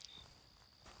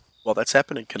 While that's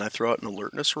happening, can I throw out an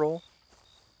alertness roll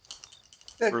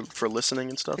Yeah, for listening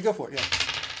and stuff? go for it. Yeah,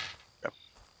 Yep.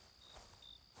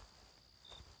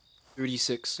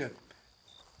 36. good.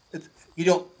 You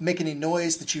don't make any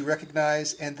noise that you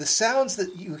recognize, and the sounds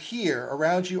that you hear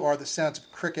around you are the sounds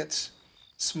of crickets,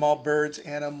 small birds,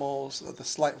 animals, the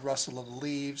slight rustle of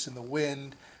leaves in the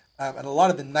wind, and a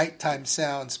lot of the nighttime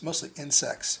sounds, mostly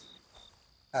insects,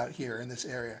 out here in this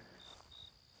area.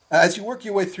 As you work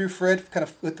your way through, Fred, kind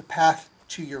of with the path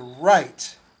to your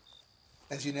right,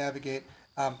 as you navigate,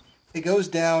 it goes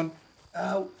down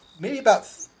maybe about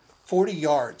 40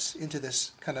 yards into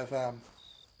this kind of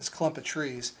this clump of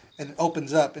trees, and it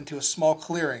opens up into a small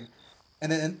clearing.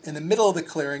 And then in the middle of the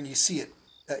clearing, you see it,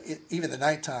 even the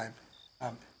nighttime.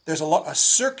 There's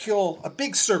a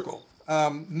big circle,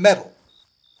 metal,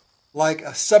 like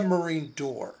a submarine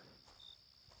door,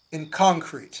 in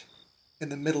concrete, in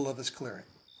the middle of this clearing.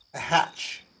 A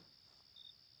hatch.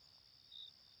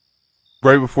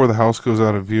 Right before the house goes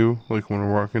out of view, like when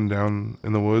we're walking down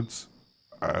in the woods,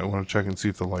 I want to check and see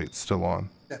if the light's still on.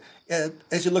 Yeah.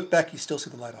 As you look back, you still see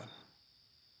the light on.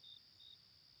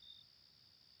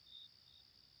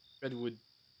 Fred would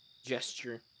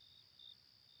gesture.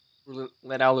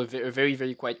 Let out a very,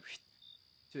 very quiet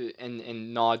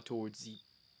and nod towards the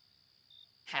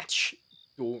hatch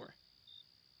door.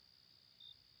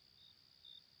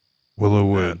 Willow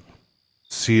would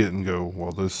see it and go,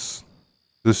 well, this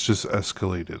just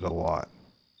escalated a lot.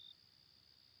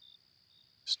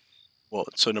 Well,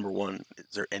 so number one,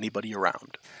 is there anybody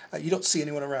around? You don't see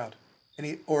anyone around,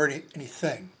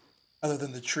 anything, other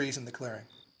than the trees in the clearing.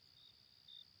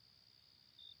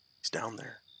 He's down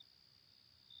there.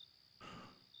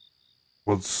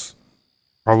 Well, it's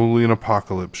probably an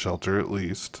apocalypse shelter at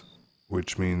least,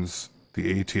 which means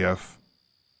the ATF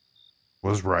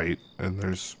was right, and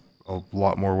there's a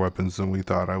lot more weapons than we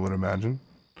thought, I would imagine.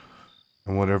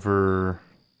 And whatever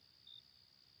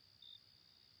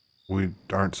we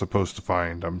aren't supposed to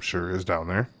find, I'm sure, is down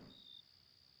there.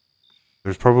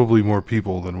 There's probably more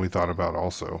people than we thought about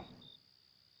also.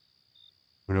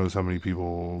 Who knows how many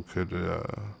people could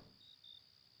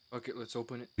Okay, let's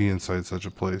open it. be inside such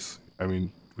a place. I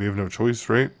mean, we have no choice,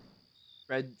 right?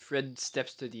 Fred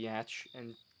steps to the hatch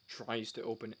and tries to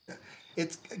open it.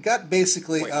 It's got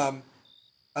basically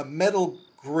a metal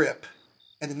grip,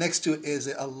 and next to it is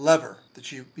a lever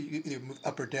that you either move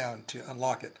up or down to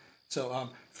unlock it. So,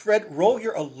 Fred, roll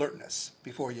your alertness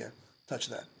before you touch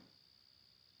that.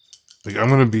 Like, I'm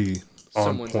gonna be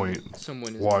on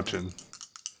Someone is watching.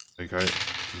 Like,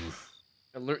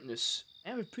 alertness. I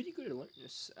have a pretty good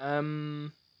alertness.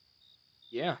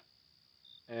 Yeah.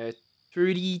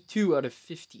 32 out of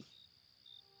 50.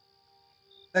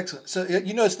 Excellent. So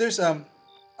you notice there's on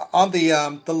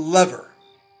the lever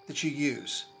that you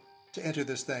use to enter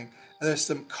this thing, there's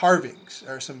some carvings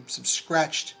or some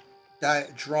scratched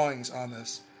drawings on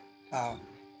this. And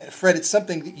Fred, it's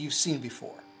something that you've seen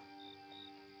before.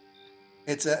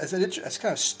 It's a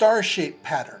kind of star-shaped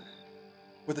pattern,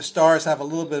 where the stars have a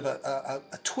little bit of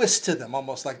a twist to them,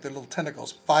 almost like they're little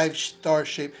tentacles. 5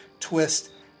 star-shaped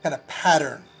twist kind of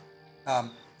pattern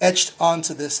etched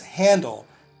onto this handle,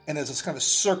 and there's this kind of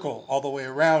circle all the way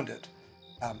around it.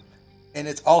 And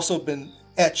it's also been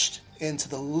etched into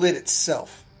the lid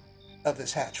itself of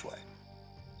this hatchway.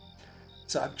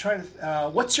 So I'm trying to.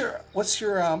 What's your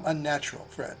unnatural,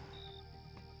 Fred?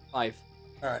 5.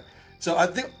 All right. So I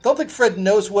don't think Fred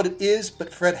knows what it is,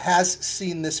 but Fred has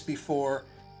seen this before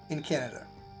in Canada.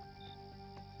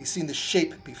 He's seen the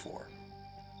shape before.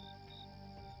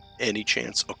 Any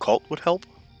chance occult would help?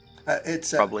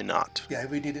 It's Probably not. Yeah,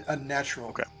 we need an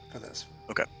unnatural for this.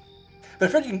 Okay.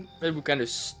 But Fred, you can Fred would kind of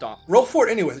stop. roll for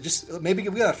it anyway. Just maybe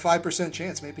we got a 5%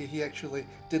 chance. Maybe he actually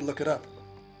did look it up.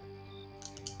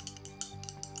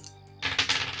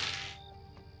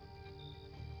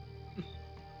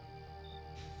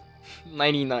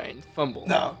 99. Fumble.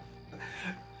 No.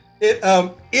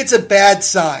 It's a bad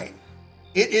sign.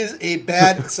 It is a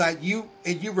bad sign. You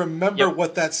remember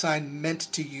what that sign meant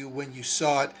to you when you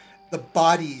saw it. The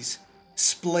bodies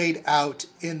splayed out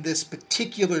in this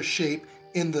particular shape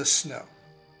in the snow.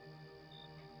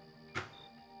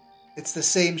 It's the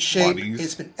same shape. Bodies.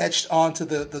 It's been etched onto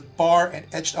the bar and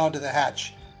etched onto the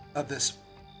hatch of this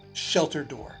shelter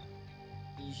door.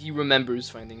 He remembers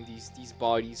finding these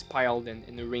bodies piled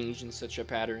and arranged in such a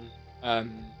pattern.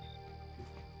 And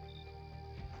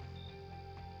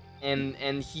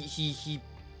he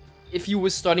if he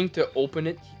was starting to open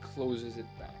it, he closes it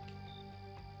back.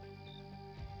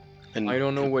 And I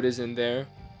don't know what is in there,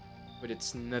 but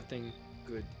it's nothing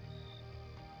good.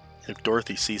 if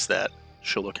Dorothy sees that,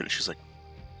 she'll look at it. She's like,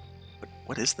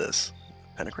 "What is this?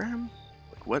 Pentagram?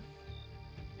 Like what?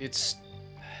 It's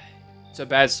a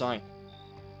bad sign.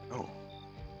 Oh,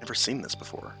 never seen this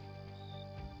before."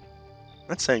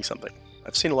 That's saying something.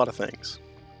 I've seen a lot of things.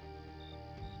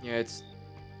 Yeah, it's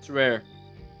rare.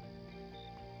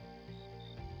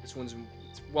 This one's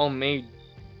it's well made.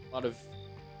 A lot of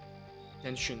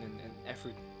attention and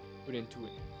effort put into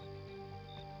it.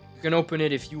 You can open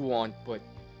it if you want, but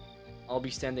I'll be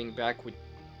standing back with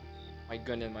my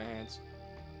gun in my hands.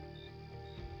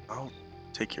 I'll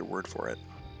take your word for it.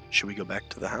 Should we go back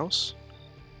to the house?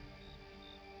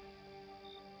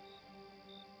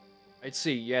 I'd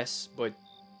say yes, but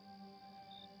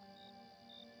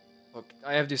look,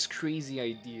 I have this crazy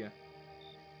idea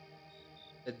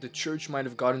that the church might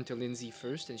have gotten to Lindsay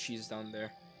first and she's down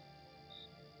there.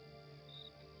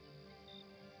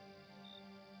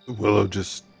 Willow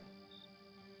just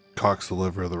cocks the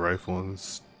lever of the rifle and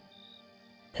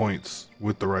points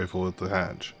with the rifle at the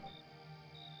hatch.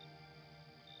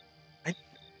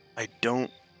 I don't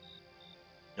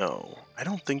know. I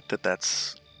don't think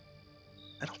that's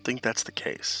the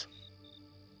case.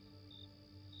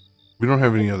 We don't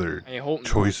have any other I hope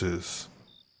not. choices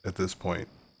at this point.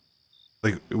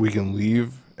 Like, we can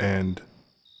leave and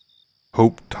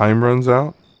hope time runs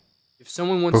out If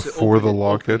someone wants before to the open it,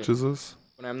 law open it, catches us.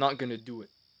 but I'm not gonna do it.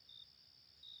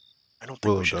 I don't think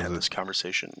Willow we should does have it. this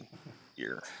conversation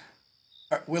here.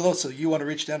 All right, Willow, so you want to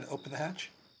reach down and open the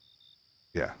hatch?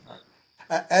 Yeah.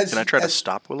 As Can I try to as-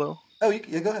 stop Willow? Oh,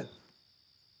 yeah, go ahead.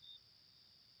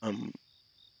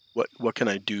 What can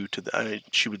I do to the?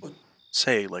 She would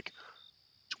say like,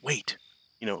 wait,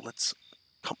 let's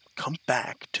come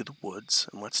back to the woods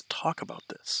and let's talk about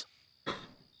this.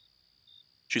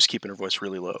 She's keeping her voice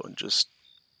really low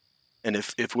and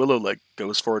if Willow like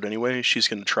goes for it anyway, she's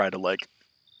gonna try to like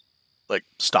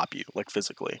stop you like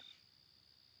physically.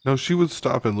 No, she would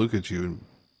stop and look at you and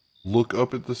look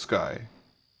up at the sky.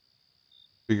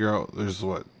 Figure out there's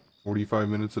 45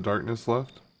 minutes of darkness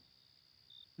left?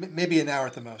 Maybe an hour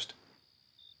at the most.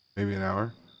 Maybe an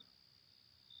hour?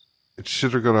 It's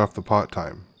shit or get off the pot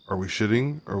time. Are we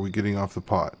shitting or are we getting off the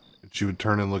pot? And she would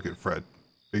turn and look at Fred,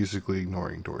 basically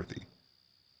ignoring Dorothy.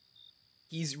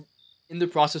 He's in the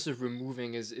process of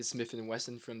removing his Smith &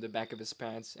 Wesson from the back of his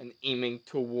pants and aiming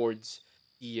towards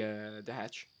the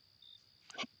hatch.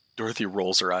 Dorothy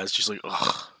rolls her eyes. She's like,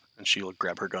 ugh, and she'll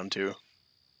grab her gun too.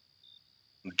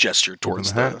 And gesture Open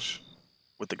towards the hatch.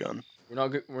 with the gun.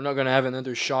 We're not gonna have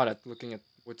another shot at looking at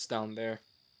what's down there.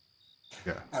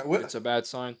 Yeah. All right, It's a bad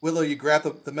sign. Willow, you grab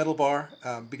the metal bar,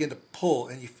 begin to pull,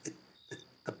 and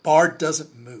the bar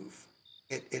doesn't move.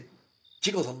 It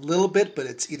jiggles a little bit, but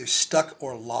it's either stuck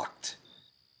or locked.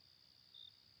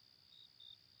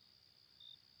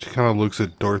 She kind of looks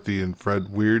at Dorothy and Fred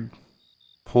weird,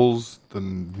 pulls the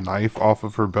knife off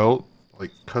of her belt,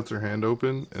 like cuts her hand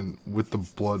open, and with the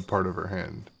blood part of her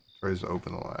hand, tries to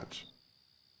open the latch.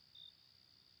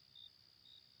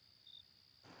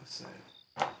 Let's see.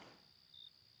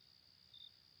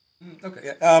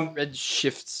 Okay, yeah. Red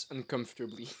shifts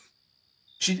uncomfortably.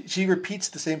 She repeats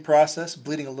the same process,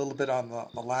 bleeding a little bit on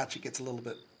the latch. It gets a little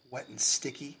bit wet and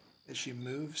sticky as she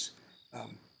moves.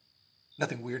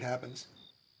 Nothing weird happens.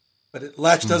 But the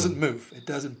latch doesn't move. It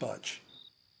doesn't budge.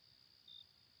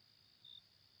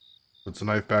 Puts the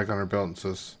knife back on her belt and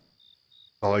says,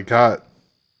 "That's all I got."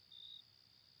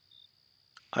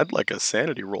 I'd like a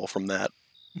sanity roll from that.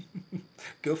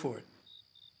 Go for it.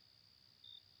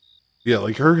 Yeah,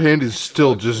 like her hand is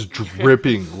still just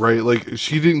dripping, right? Like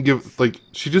she didn't give, like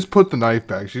she just put the knife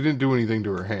back. She didn't do anything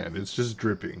to her hand. It's just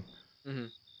dripping. Mm-hmm.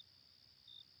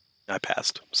 I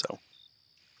passed, so No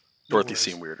Dorothy worries.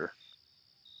 seemed weirder.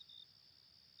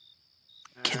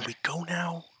 Can we go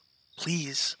now?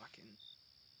 Please.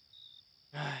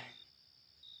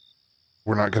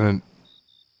 We're not gonna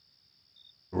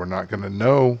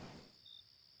know.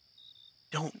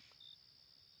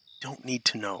 Don't need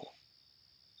to know.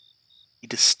 Need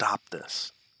to stop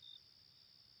this.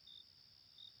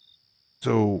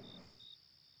 So,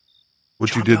 what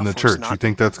John you did in the Balfour's church, you not-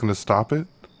 think that's gonna stop it?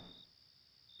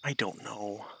 I don't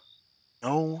know.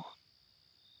 No.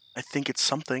 I think it's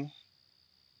something.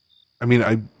 I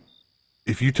mean,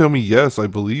 if you tell me yes, I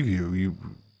believe you. You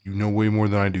know way more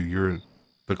than I do. You're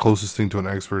the closest thing to an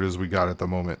expert as we got at the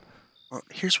moment. Well,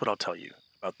 here's what I'll tell you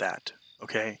about that.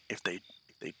 Okay? If they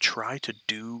try to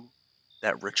do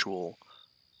that ritual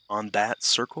on that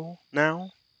circle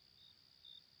now,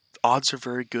 the odds are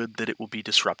very good that it will be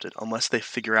disrupted unless they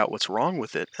figure out what's wrong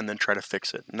with it and then try to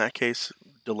fix it. In that case,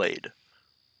 delayed.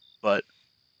 But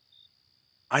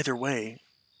Either way,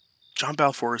 John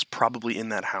Balfour is probably in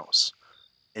that house.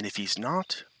 And if he's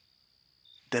not,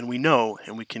 then we know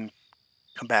and we can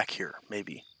come back here,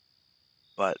 maybe.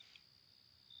 But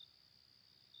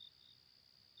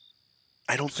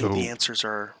I don't think the So- answers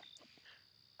are...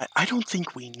 I don't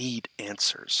think we need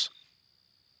answers.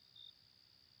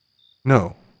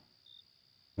 No.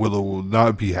 Willow will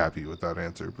not be happy with that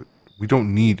answer, but we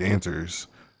don't need answers.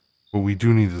 But we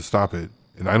do need to stop it.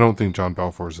 And I don't think John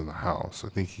Balfour's in the house. I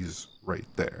think he's right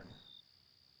there.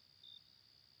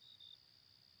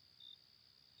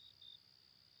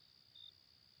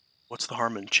 What's the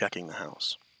harm in checking the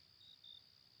house?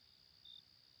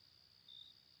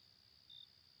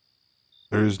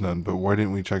 There is none, but why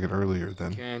didn't we check it earlier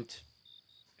then? Can't.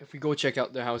 If we go check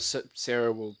out the house,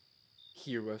 Sarah will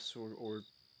hear us, or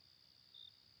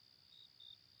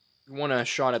we want a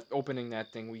shot at opening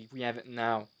that thing. We have it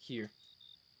now, here.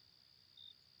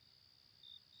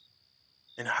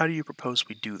 And how do you propose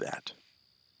we do that?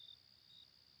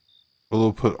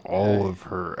 Willow put all of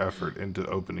her effort into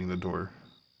opening the door.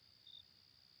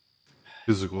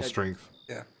 Physical strength.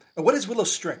 Yeah. What is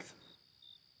Willow's strength?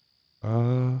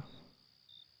 I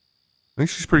think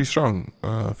she's pretty strong.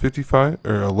 55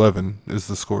 or 11 is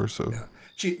the score. So Yeah.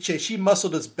 She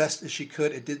muscled as best as she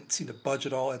could. It didn't seem to budge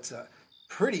at all. It's a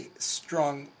pretty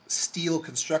strong steel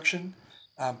construction.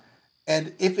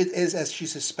 And if it is, as she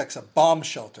suspects, a bomb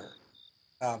shelter,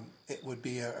 it would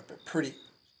be a pretty,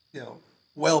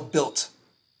 well-built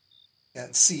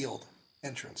and sealed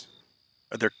entrance.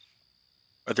 Are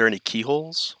there any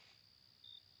keyholes?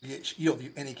 You don't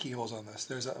view any keyholes on this.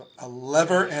 There's a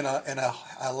lever and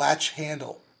a latch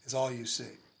handle is all you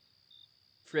see.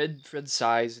 Fred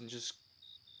sighs and just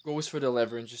goes for the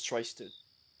lever and just tries to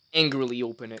angrily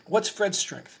open it. What's Fred's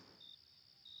strength?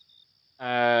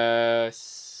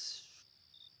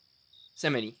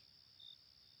 70.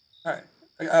 All right.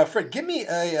 Fred, give me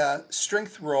a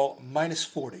strength roll minus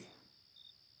 40.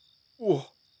 Ooh.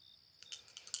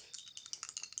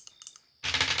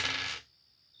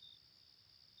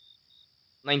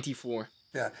 $94.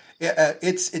 Yeah.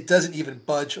 It doesn't even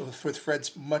budge with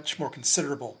Fred's much more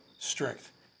considerable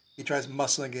strength. He tries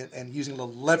muscling it and using a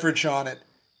little leverage on it,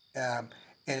 and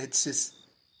it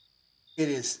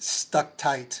is stuck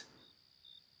tight,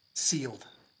 sealed.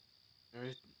 All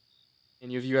right.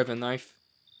 Any of you have a knife?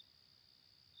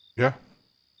 yeah.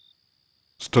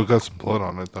 Still got some blood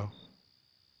on it though.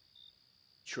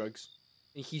 Shrugs.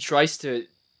 And he tries to.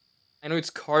 I know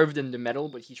it's carved in the metal,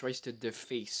 but he tries to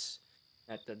deface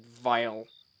that vile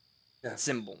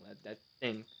symbol, that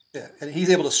thing. Yeah, and he's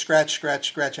able to scratch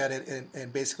at it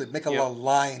and basically make a lot of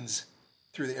lines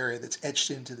through the area that's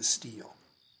etched into the steel.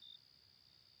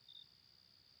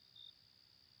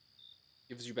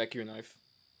 Gives you back your knife.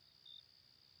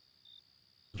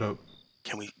 Up.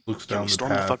 Can we Looks can down we the storm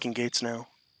the path. fucking gates now?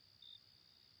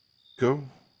 Go.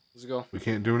 Let's go. We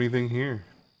can't do anything here.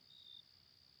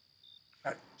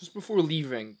 Just before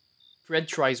leaving, Fred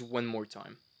tries one more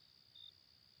time.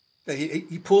 Yeah,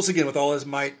 he pulls again with all his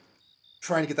might,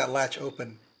 trying to get that latch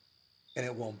open, and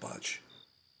it won't budge.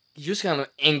 He just kind of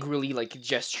angrily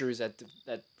gestures at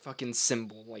that fucking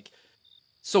symbol,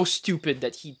 so stupid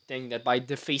that he'd think that by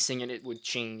defacing it would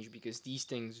change, because these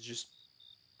things just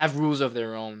have rules of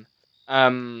their own.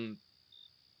 And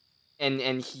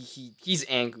he's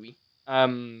angry.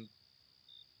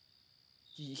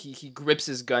 He grips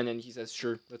his gun and he says,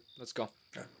 "Sure, let's go."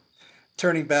 Okay.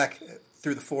 Turning back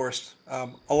through the forest,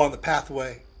 along the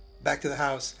pathway back to the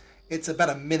house, it's about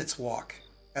a minute's walk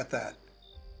at that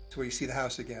to where you see the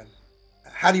house again.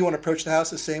 How do you want to approach the house?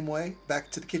 The same way,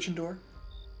 back to the kitchen door?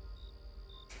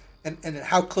 And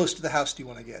how close to the house do you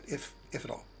want to get, if at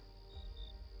all?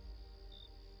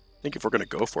 I think if we're gonna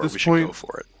go for it, This we should point- go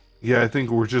for it. Yeah, I think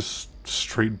we're just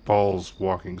straight balls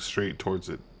walking straight towards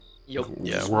it. Yep.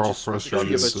 Yeah, We're all Just- frustrated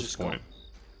the at three of us this just go. point.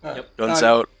 All right. Yep. Guns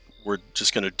out. We're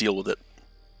just gonna deal with it.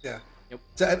 Yeah. Yep.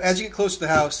 So as you get close to the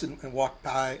house and walk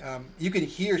by, you can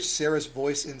hear Sarah's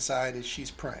voice inside as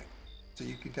she's praying. So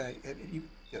you can you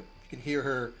can hear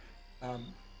her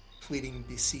pleading,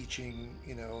 beseeching,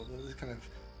 the kind of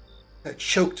that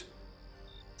choked,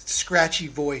 scratchy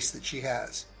voice that she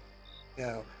has.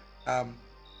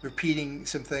 Repeating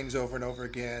some things over and over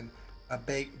again,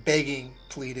 begging,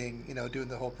 pleading, doing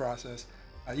the whole process.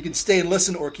 You can stay and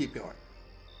listen or keep going.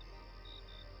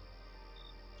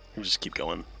 We just keep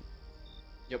going.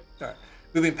 Yep. All right.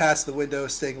 Moving past the window,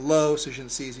 staying low so she doesn't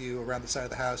see you around the side of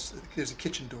the house. There's a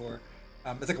kitchen door.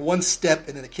 It's like one step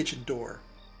and then a kitchen door,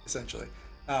 essentially.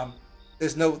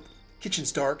 There's no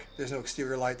kitchen's dark. There's no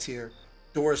exterior lights here.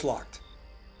 Door is locked.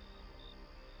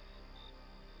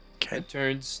 Okay. It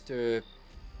turns to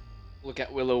look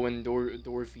at Willow and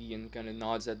Dorothy and kind of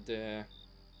nods at the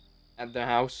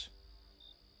house.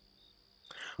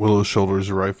 Willow shoulders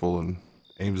a rifle and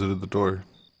aims it at the door.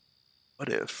 What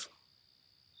if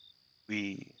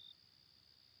we?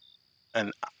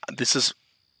 And this is,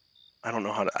 I don't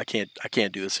know how to. I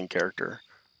can't do this in character.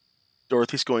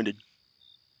 Dorothy's going to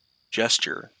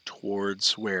gesture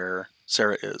towards where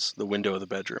Sarah is, the window of the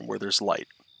bedroom where there's light,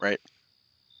 right?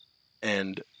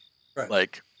 And Right.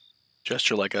 like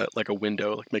gesture like a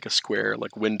window, like make a square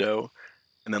like window,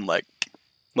 and then like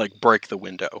break the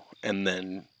window, and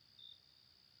then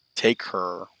take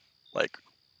her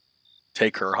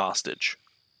hostage.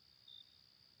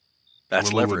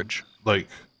 That's Willow would- leverage.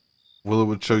 Willow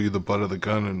would show you the butt of the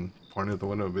gun and point at the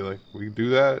window and be like, "We can do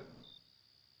that."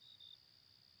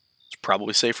 It's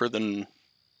probably safer than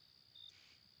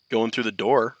going through the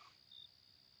door.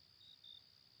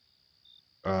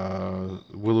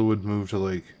 Willow would move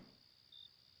to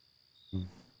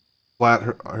flat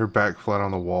her back flat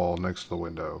on the wall next to the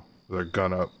window with her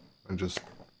gun up and just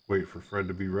wait for Fred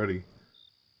to be ready.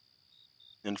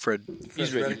 And Fred,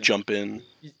 He's you ready. jump in.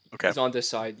 Okay. He's on this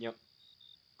side. Yep.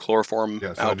 Chloroform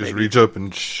Yeah, so out. I just maybe. reach up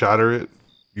and shatter it,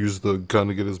 use the gun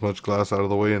to get as much glass out of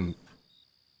the way, and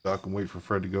duck and wait for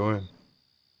Fred to go in.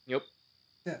 Yep.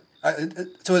 Yeah.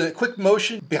 So in a quick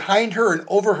motion behind her and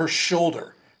over her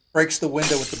shoulder, breaks the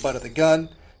window with the butt of the gun.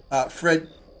 Fred,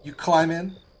 you climb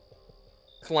in.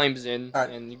 Climbs in All right.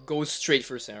 and goes straight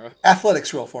for Sarah.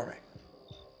 Athletics roll for me.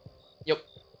 Yep.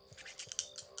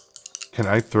 Can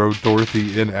I throw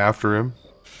Dorothy in after him?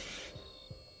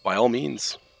 By all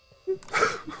means.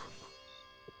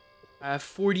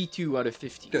 42 out of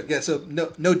 50. Good. Yeah, so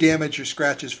no damage or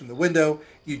scratches from the window.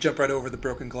 You jump right over the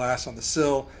broken glass on the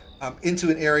sill into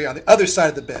an area on the other side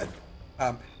of the bed.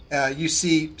 You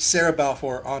see Sarah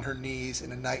Balfour on her knees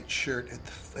in a nightshirt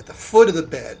at the foot of the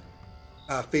bed,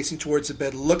 facing towards the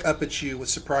bed, look up at you with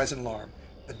surprise and alarm.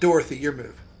 Dorothy, your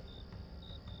move.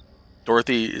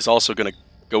 Dorothy is also going to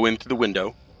go in through the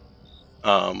window.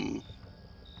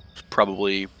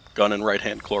 Probably gun in right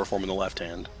hand, chloroform in the left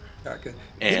hand. All right, good.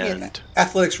 Give me an And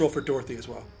athletics roll for Dorothy as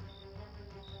well.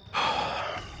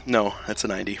 no, that's a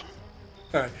 90.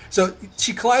 All right. So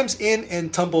she climbs in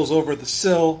and tumbles over the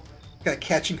sill, kind of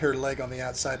catching her leg on the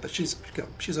outside, but she's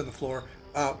on the floor.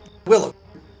 Willow,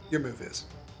 your move is.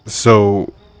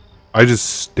 So I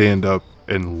just stand up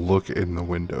and look in the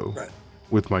window Right.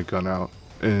 with my gun out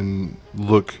and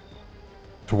look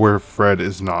to where Fred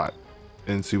is not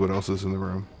and see what else is in the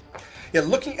room. Yeah,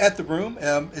 looking at the room,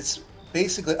 it's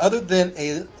basically, other than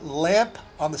a lamp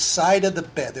on the side of the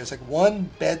bed, there's like one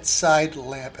bedside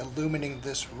lamp illuminating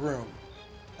this room.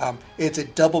 It's a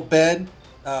double bed,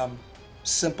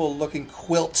 simple looking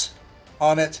quilt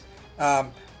on it. We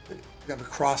have a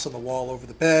cross on the wall over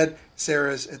the bed.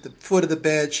 Sarah's at the foot of the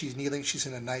bed. She's kneeling. She's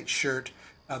in a nightshirt.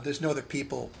 There's no other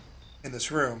people in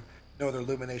this room, no other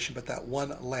illumination but that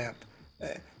one lamp.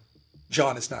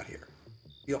 John is not here.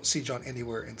 You don't see John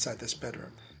anywhere inside this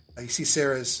bedroom. You see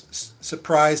Sarah's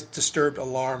surprised, disturbed,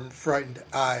 alarmed, frightened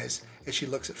eyes as she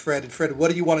looks at Fred. And Fred,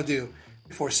 what do you want to do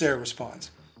before Sarah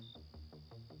responds?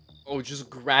 Oh, just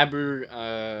grab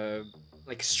her,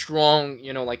 like strong,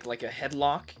 like a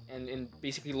headlock, and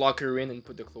basically lock her in and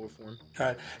put the chloroform. All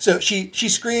right. So she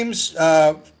screams,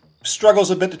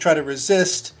 struggles a bit to try to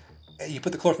resist. You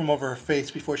put the chloroform over her face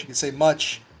before she can say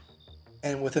much.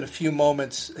 And within a few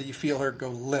moments, you feel her go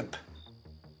limp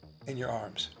in your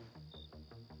arms.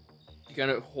 He kind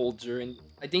of holds her, and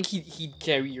I think he'd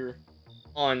carry her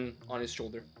on his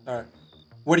shoulder. All right.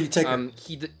 Where do you take her?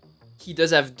 He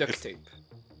does have duct tape.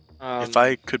 If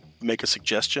I could make a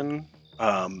suggestion,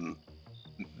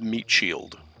 meat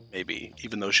shield, maybe,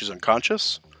 even though she's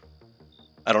unconscious.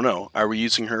 I don't know. Are we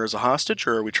using her as a hostage,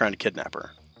 or are we trying to kidnap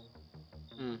her?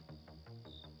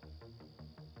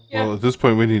 Yeah. Well, at this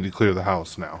point, we need to clear the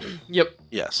house now. Yep.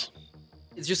 Yes.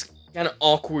 It's just kind of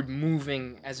awkward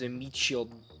moving as a meat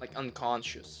shield, like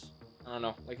unconscious. I don't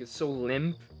know, like it's so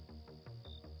limp.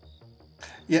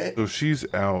 Yeah. So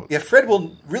she's out. Yeah. Fred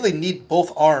will really need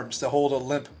both arms to hold a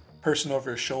limp person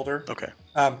over his shoulder. Okay.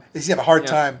 He's gonna have a hard Yeah.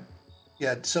 time.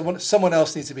 Yeah. Someone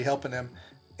else needs to be helping him,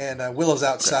 and Willow's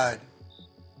outside.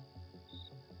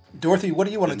 Dorothy, what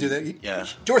do you want to do there? Yeah.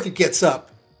 Dorothy gets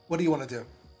up. What do you want to do?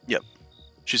 Yep.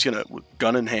 She's gonna,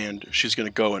 gun in hand, she's gonna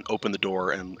go and open the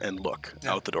door and look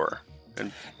out the door,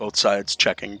 and both sides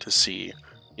checking to see,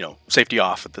 safety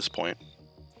off at this point.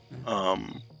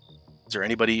 Is there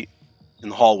anybody in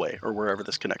the hallway or wherever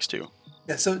this connects to?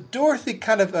 Yeah, so Dorothy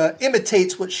kind of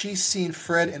imitates what she's seen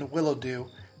Fred and Willow do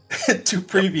in two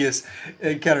previous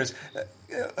encounters.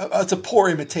 It's a poor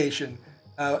imitation.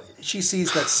 She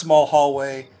sees that small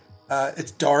hallway.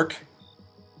 It's dark.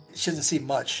 she doesn't see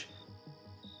much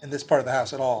in this part of the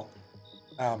house at all.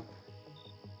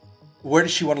 Where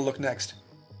does she want to look next?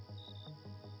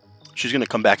 She's gonna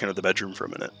come back into the bedroom for a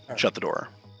minute, right. shut the door,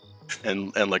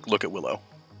 and like look at Willow.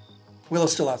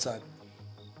 Willow's still outside.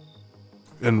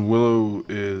 And Willow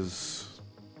is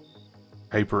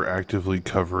hyperactively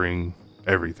covering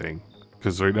everything.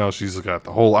 Because right now she's got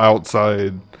the whole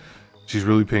outside. She's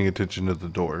really paying attention to the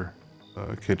door.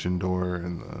 The kitchen door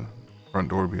and the front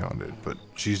door beyond it. But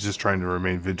she's just trying to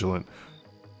remain vigilant.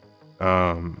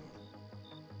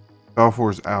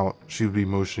 Balfour's out. She would be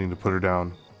motioning to put her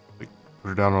down. Like, put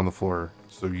her down on the floor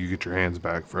so you get your hands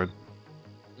back, Fred.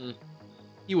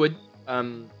 He would.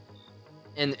 And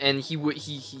he would.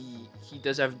 He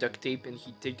does have duct tape, and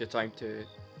he'd take the time to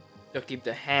duct tape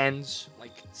the hands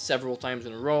like several times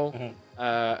in a row.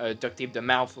 Duct tape the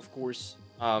mouth, of course.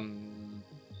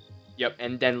 Yep,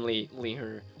 and then lay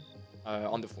her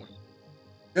on the floor.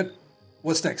 Good.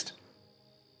 What's next?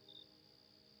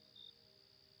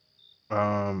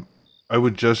 I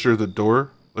would gesture the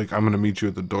door. Like, I'm going to meet you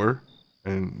at the door.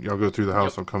 And y'all go through the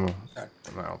house. I'll come on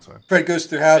the outside. Fred goes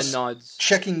through the house, And nods.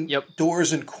 checking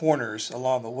doors and corners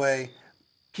along the way,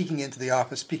 peeking into the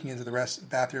office, peeking into the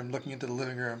bathroom, looking into the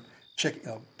living room, checking,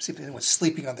 see if anyone's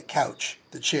sleeping on the couch,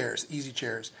 the chairs, easy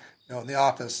chairs, in the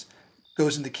office.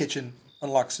 Goes in the kitchen,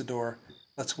 unlocks the door,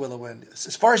 lets Willow in.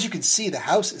 As far as you can see, the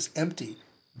house is empty,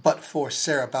 but for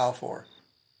Sarah Balfour.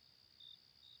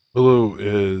 Willow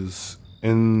is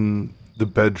in the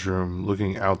bedroom,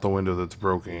 looking out the window that's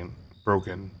broken,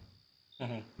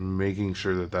 making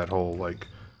sure that whole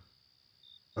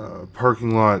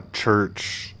parking lot,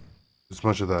 church, as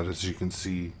much of that as you can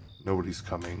see, nobody's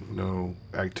coming, no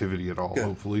activity at all. Good.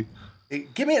 Hopefully. Hey,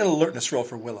 give me an alertness roll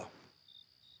for Willow.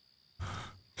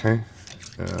 Okay,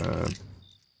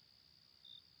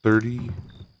 30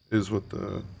 is what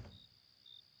the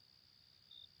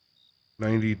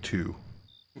 92.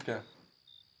 Okay.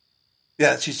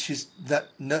 Yeah, she's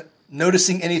not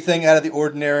noticing anything out of the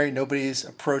ordinary. Nobody's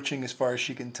approaching as far as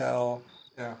she can tell.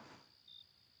 Yeah.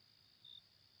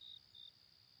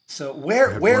 So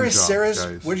where is Sarah's?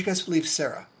 Guys. Where do you guys leave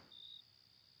Sarah?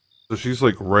 So she's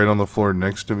like right on the floor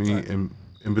next to me,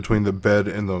 in between the bed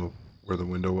and where the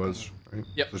window was. Right?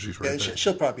 Yep. So she's right there.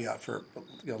 She'll probably be out for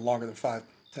longer than 5-10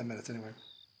 minutes anyway.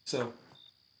 So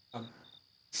let's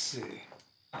see.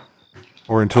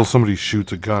 Or until somebody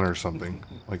shoots a gun or something.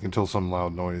 Like until some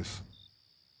loud noise.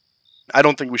 I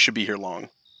don't think we should be here long.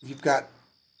 You've got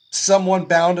someone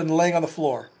bound and laying on the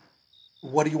floor.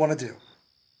 What do you want to do?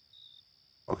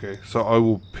 Okay, so I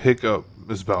will pick up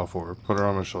Miss Balfour, put her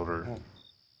on my shoulder,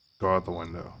 go out the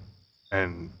window,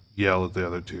 and yell at the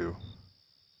other two.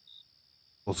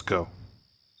 Let's go.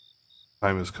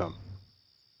 Time has come.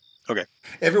 Okay.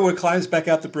 Everyone climbs back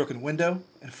out the broken window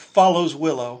and follows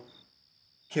Willow,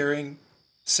 carrying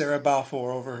Sarah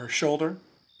Balfour over her shoulder,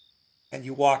 and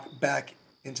you walk back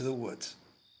into the woods.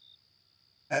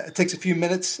 It takes a few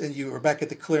minutes, and you are back at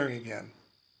the clearing again.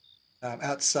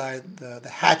 Outside the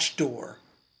hatch door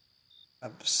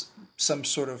of some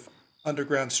sort of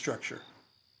underground structure.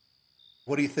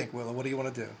 What do you think, Willow? What do you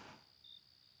want to do?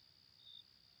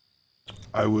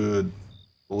 I would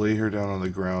lay her down on the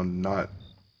ground, not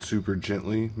super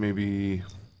gently, maybe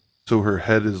so her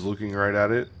head is looking right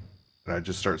at it, and I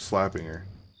just start slapping her.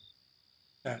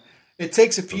 It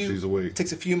takes a few. So she's awake. It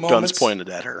takes a few moments. Guns pointed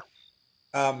at her.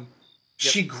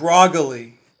 She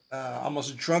groggily,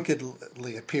 almost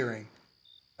drunkenly appearing.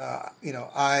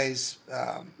 Eyes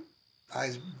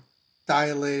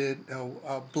dilated,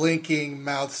 blinking,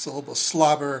 mouth a little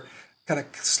slobber, kind of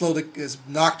slowly is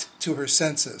knocked to her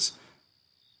senses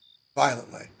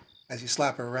violently as you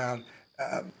slap her around.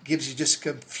 Gives you just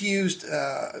confused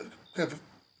kind of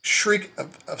shriek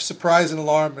of surprise and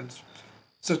alarm, and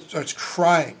so starts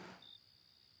crying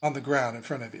on the ground in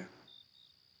front of you.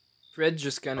 Fred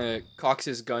just kind of cocks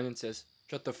his gun and says,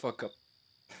 "Shut the fuck up."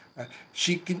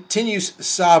 She continues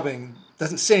sobbing,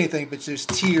 doesn't say anything, but there's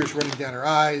tears running down her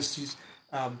eyes.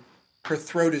 Her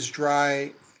throat is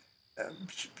dry.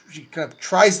 She kind of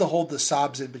tries to hold the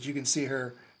sobs in, but you can see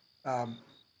her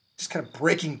just kind of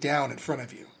breaking down in front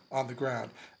of you on the ground.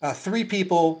 3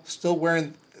 people still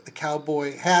wearing the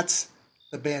cowboy hats,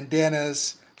 the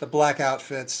bandanas, the black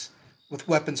outfits, with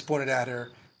weapons pointed at her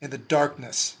in the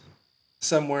darkness.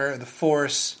 Somewhere in the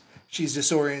forest, she's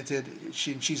disoriented.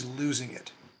 She's losing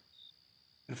it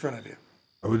in front of you.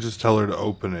 I would just tell her to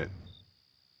open it,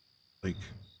 like,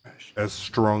 as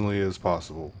strongly as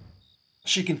possible.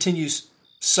 She continues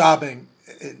sobbing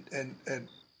and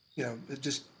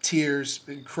just tears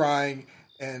and crying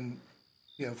and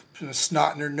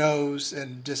snot in her nose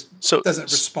and just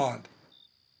doesn't respond.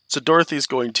 So Dorothy's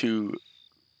going to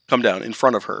come down in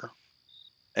front of her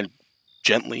and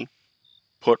gently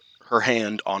put her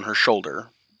hand on her shoulder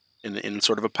in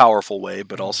sort of a powerful way,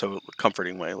 but also a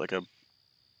comforting way, like a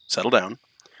settle down.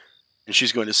 And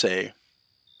she's going to say,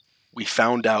 "We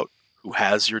found out who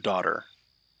has your daughter,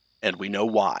 and we know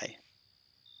why."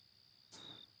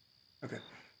 Okay.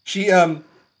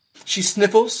 She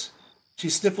sniffles. She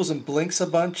sniffles and blinks a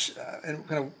bunch, and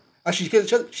kind of.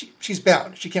 She's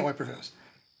bound. She can't wipe her nose.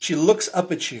 She looks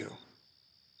up at you.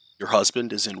 Your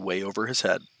husband is in way over his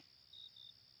head.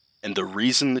 And the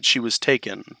reason that she was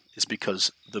taken is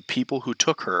because the people who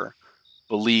took her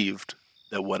believed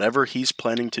that whatever he's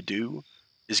planning to do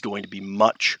is going to be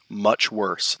much, much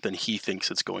worse than he thinks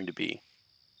it's going to be.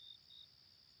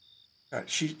 All right,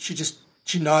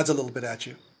 she nods a little bit at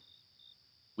you.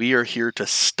 We are here to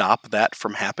stop that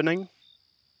from happening.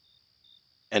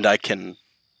 And I can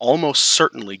almost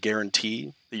certainly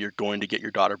guarantee that you're going to get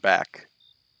your daughter back.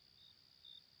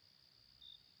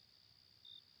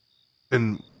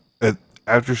 And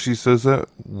after she says that,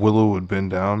 Willow would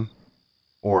bend down,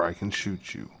 or I can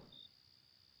shoot you.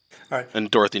 All right.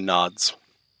 And Dorothy nods.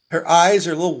 Her eyes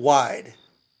are a little wide,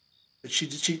 but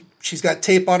she's got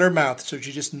tape on her mouth, so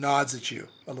she just nods at you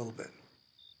a little bit.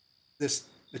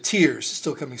 The tears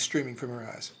still coming streaming from her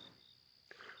eyes.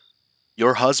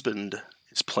 Your husband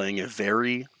is playing a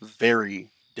very, very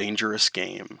dangerous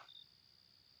game.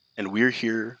 And we're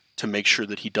here to make sure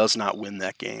that he does not win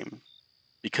that game.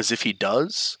 Because if he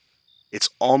does, it's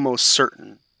almost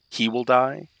certain he will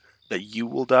die, that you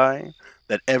will die,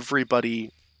 that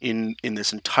everybody in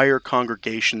this entire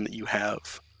congregation that you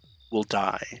have will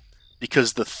die.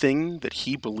 Because the thing that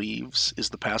he believes is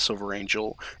the Passover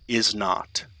angel is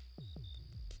not.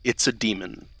 It's a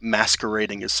demon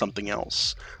masquerading as something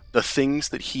else. The things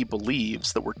that he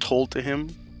believes that were told to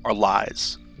him are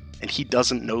lies. And he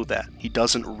doesn't know that. He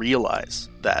doesn't realize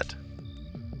that.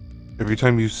 Every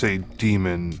time you say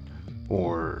demon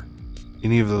or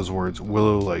any of those words,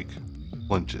 Willow,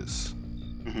 flinches.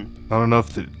 Mm-hmm. Not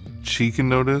enough that she can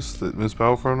notice, that Miss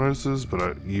Balfour notices,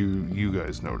 but you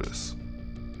guys notice.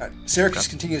 Right. Sarah just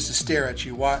continues to stare at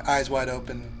you, eyes wide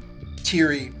open,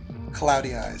 teary,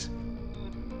 cloudy eyes.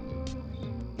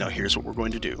 Now here's what we're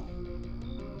going to do.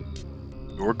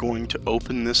 You're going to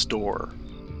open this door.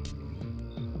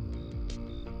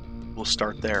 We'll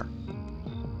start there.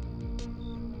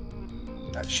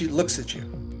 She looks at you,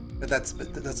 but that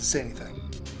doesn't say anything.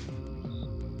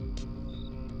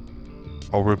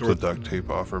 I'll rip the duct tape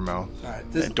off her mouth. All right,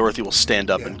 And Dorothy will stand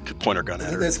up and point her gun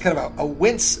at her. There's kind of a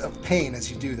wince of pain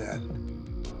as you do that,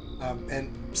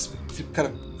 and she kind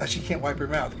of she can't wipe her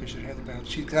mouth because her hands are bound.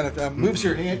 She kind of moves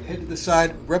her head to the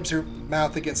side, rubs her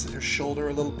mouth against her shoulder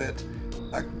a little bit,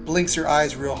 blinks her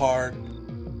eyes real hard,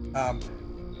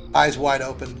 eyes wide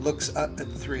open, looks up at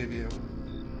the three of you,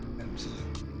 and says,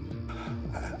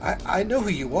 I know who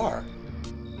you are.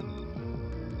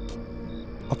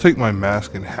 I'll take my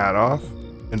mask and hat off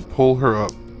and pull her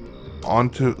up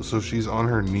so she's on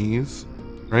her knees,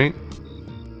 right?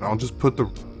 And I'll just put the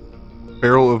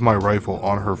barrel of my rifle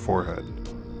on her forehead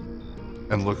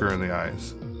and look her in the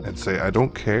eyes and say, "I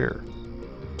don't care."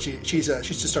 She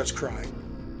just starts crying.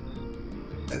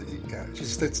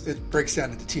 It breaks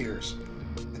down into tears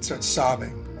and starts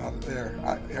sobbing.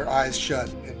 Her eyes shut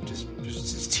and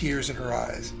just tears in her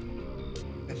eyes.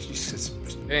 And she says,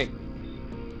 Hey,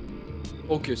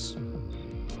 focus.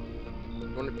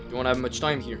 Don't have much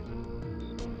time here.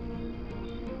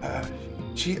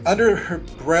 She under her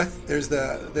breath. There's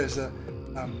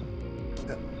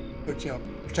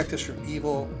protect us from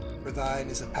evil. For thine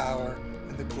is the power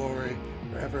and the glory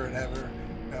forever and ever.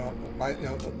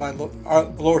 Our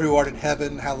Lord who art in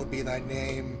heaven, hallowed be thy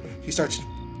name. She starts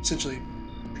essentially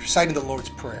reciting the Lord's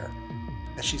Prayer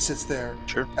as she sits there.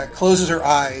 Sure. Closes her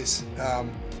eyes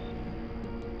and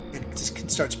just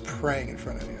starts praying in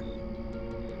front of you.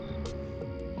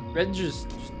 Red just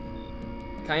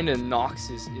kind of knocks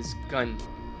his gun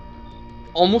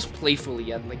almost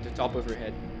playfully at the top of her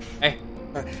head. Hey.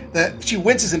 She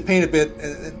winces in pain a bit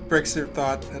and breaks her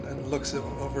thought and looks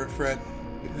over at Fred,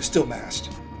 who's still masked.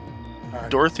 Right.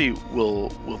 Dorothy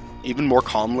will even more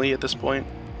calmly at this point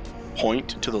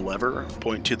point to the lever,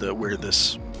 point to where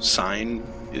this sign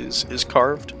is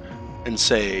carved, and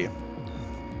say,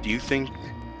 "Do you think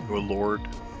your Lord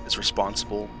is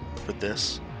responsible for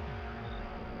this?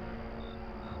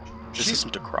 This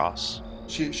isn't a cross."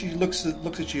 She looks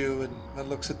at you and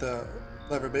looks at the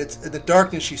lever, but it's in the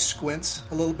darkness. She squints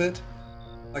a little bit,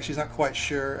 like she's not quite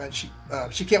sure, and she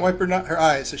can't wipe her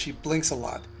eyes, so she blinks a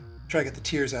lot, trying to get the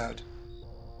tears out.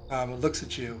 Looks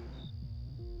at you.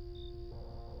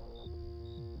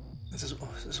 And says,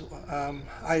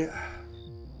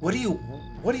 What do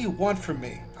you want from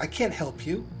me? I can't help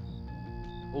you.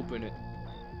 Open it.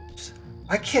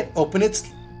 I can't open it. It's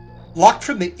locked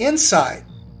from the inside.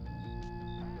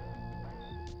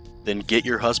 Then get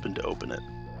your husband to open it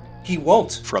He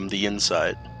won't. from the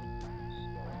inside.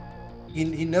 He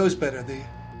knows better.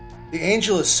 The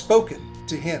angel has spoken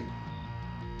to him.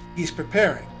 He's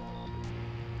preparing.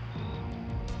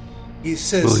 He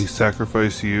says, Will he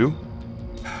sacrifice you?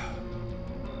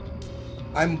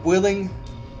 I'm willing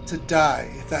to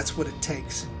die if that's what it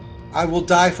takes. I will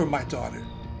die for my daughter.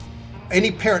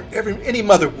 Any parent, any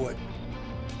mother would.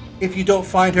 If you don't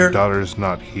find her, Your daughter's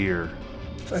not here.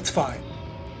 that's fine.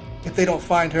 If they don't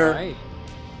find her, Alright.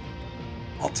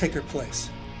 I'll take her place.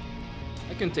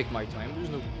 I can take my time. There's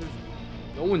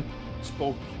no one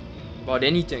spoke about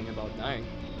anything about dying.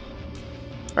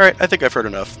 All right, I think I've heard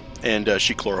enough. And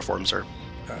she chloroforms her.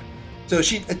 Okay. So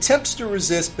she attempts to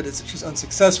resist, but she's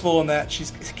unsuccessful in that. She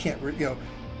can't,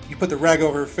 you put the rag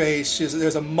over her face.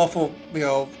 There's a muffled,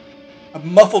 a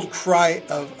muffled cry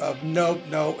of no,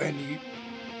 and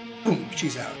boom,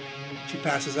 she's out. She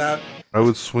passes out. I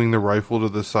would swing the rifle to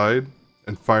the side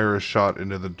and fire a shot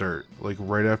into the dirt. Like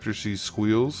right after she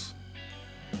squeals,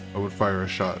 I would fire a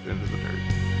shot into the dirt.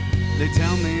 They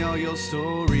tell me all your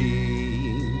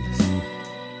stories,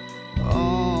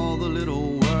 all the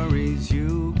little worries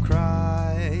you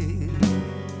cry.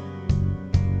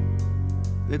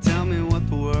 They tell me what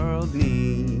the world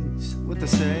needs, what to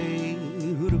say,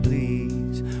 who to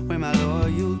please, where my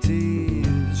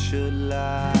loyalties should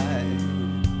lie.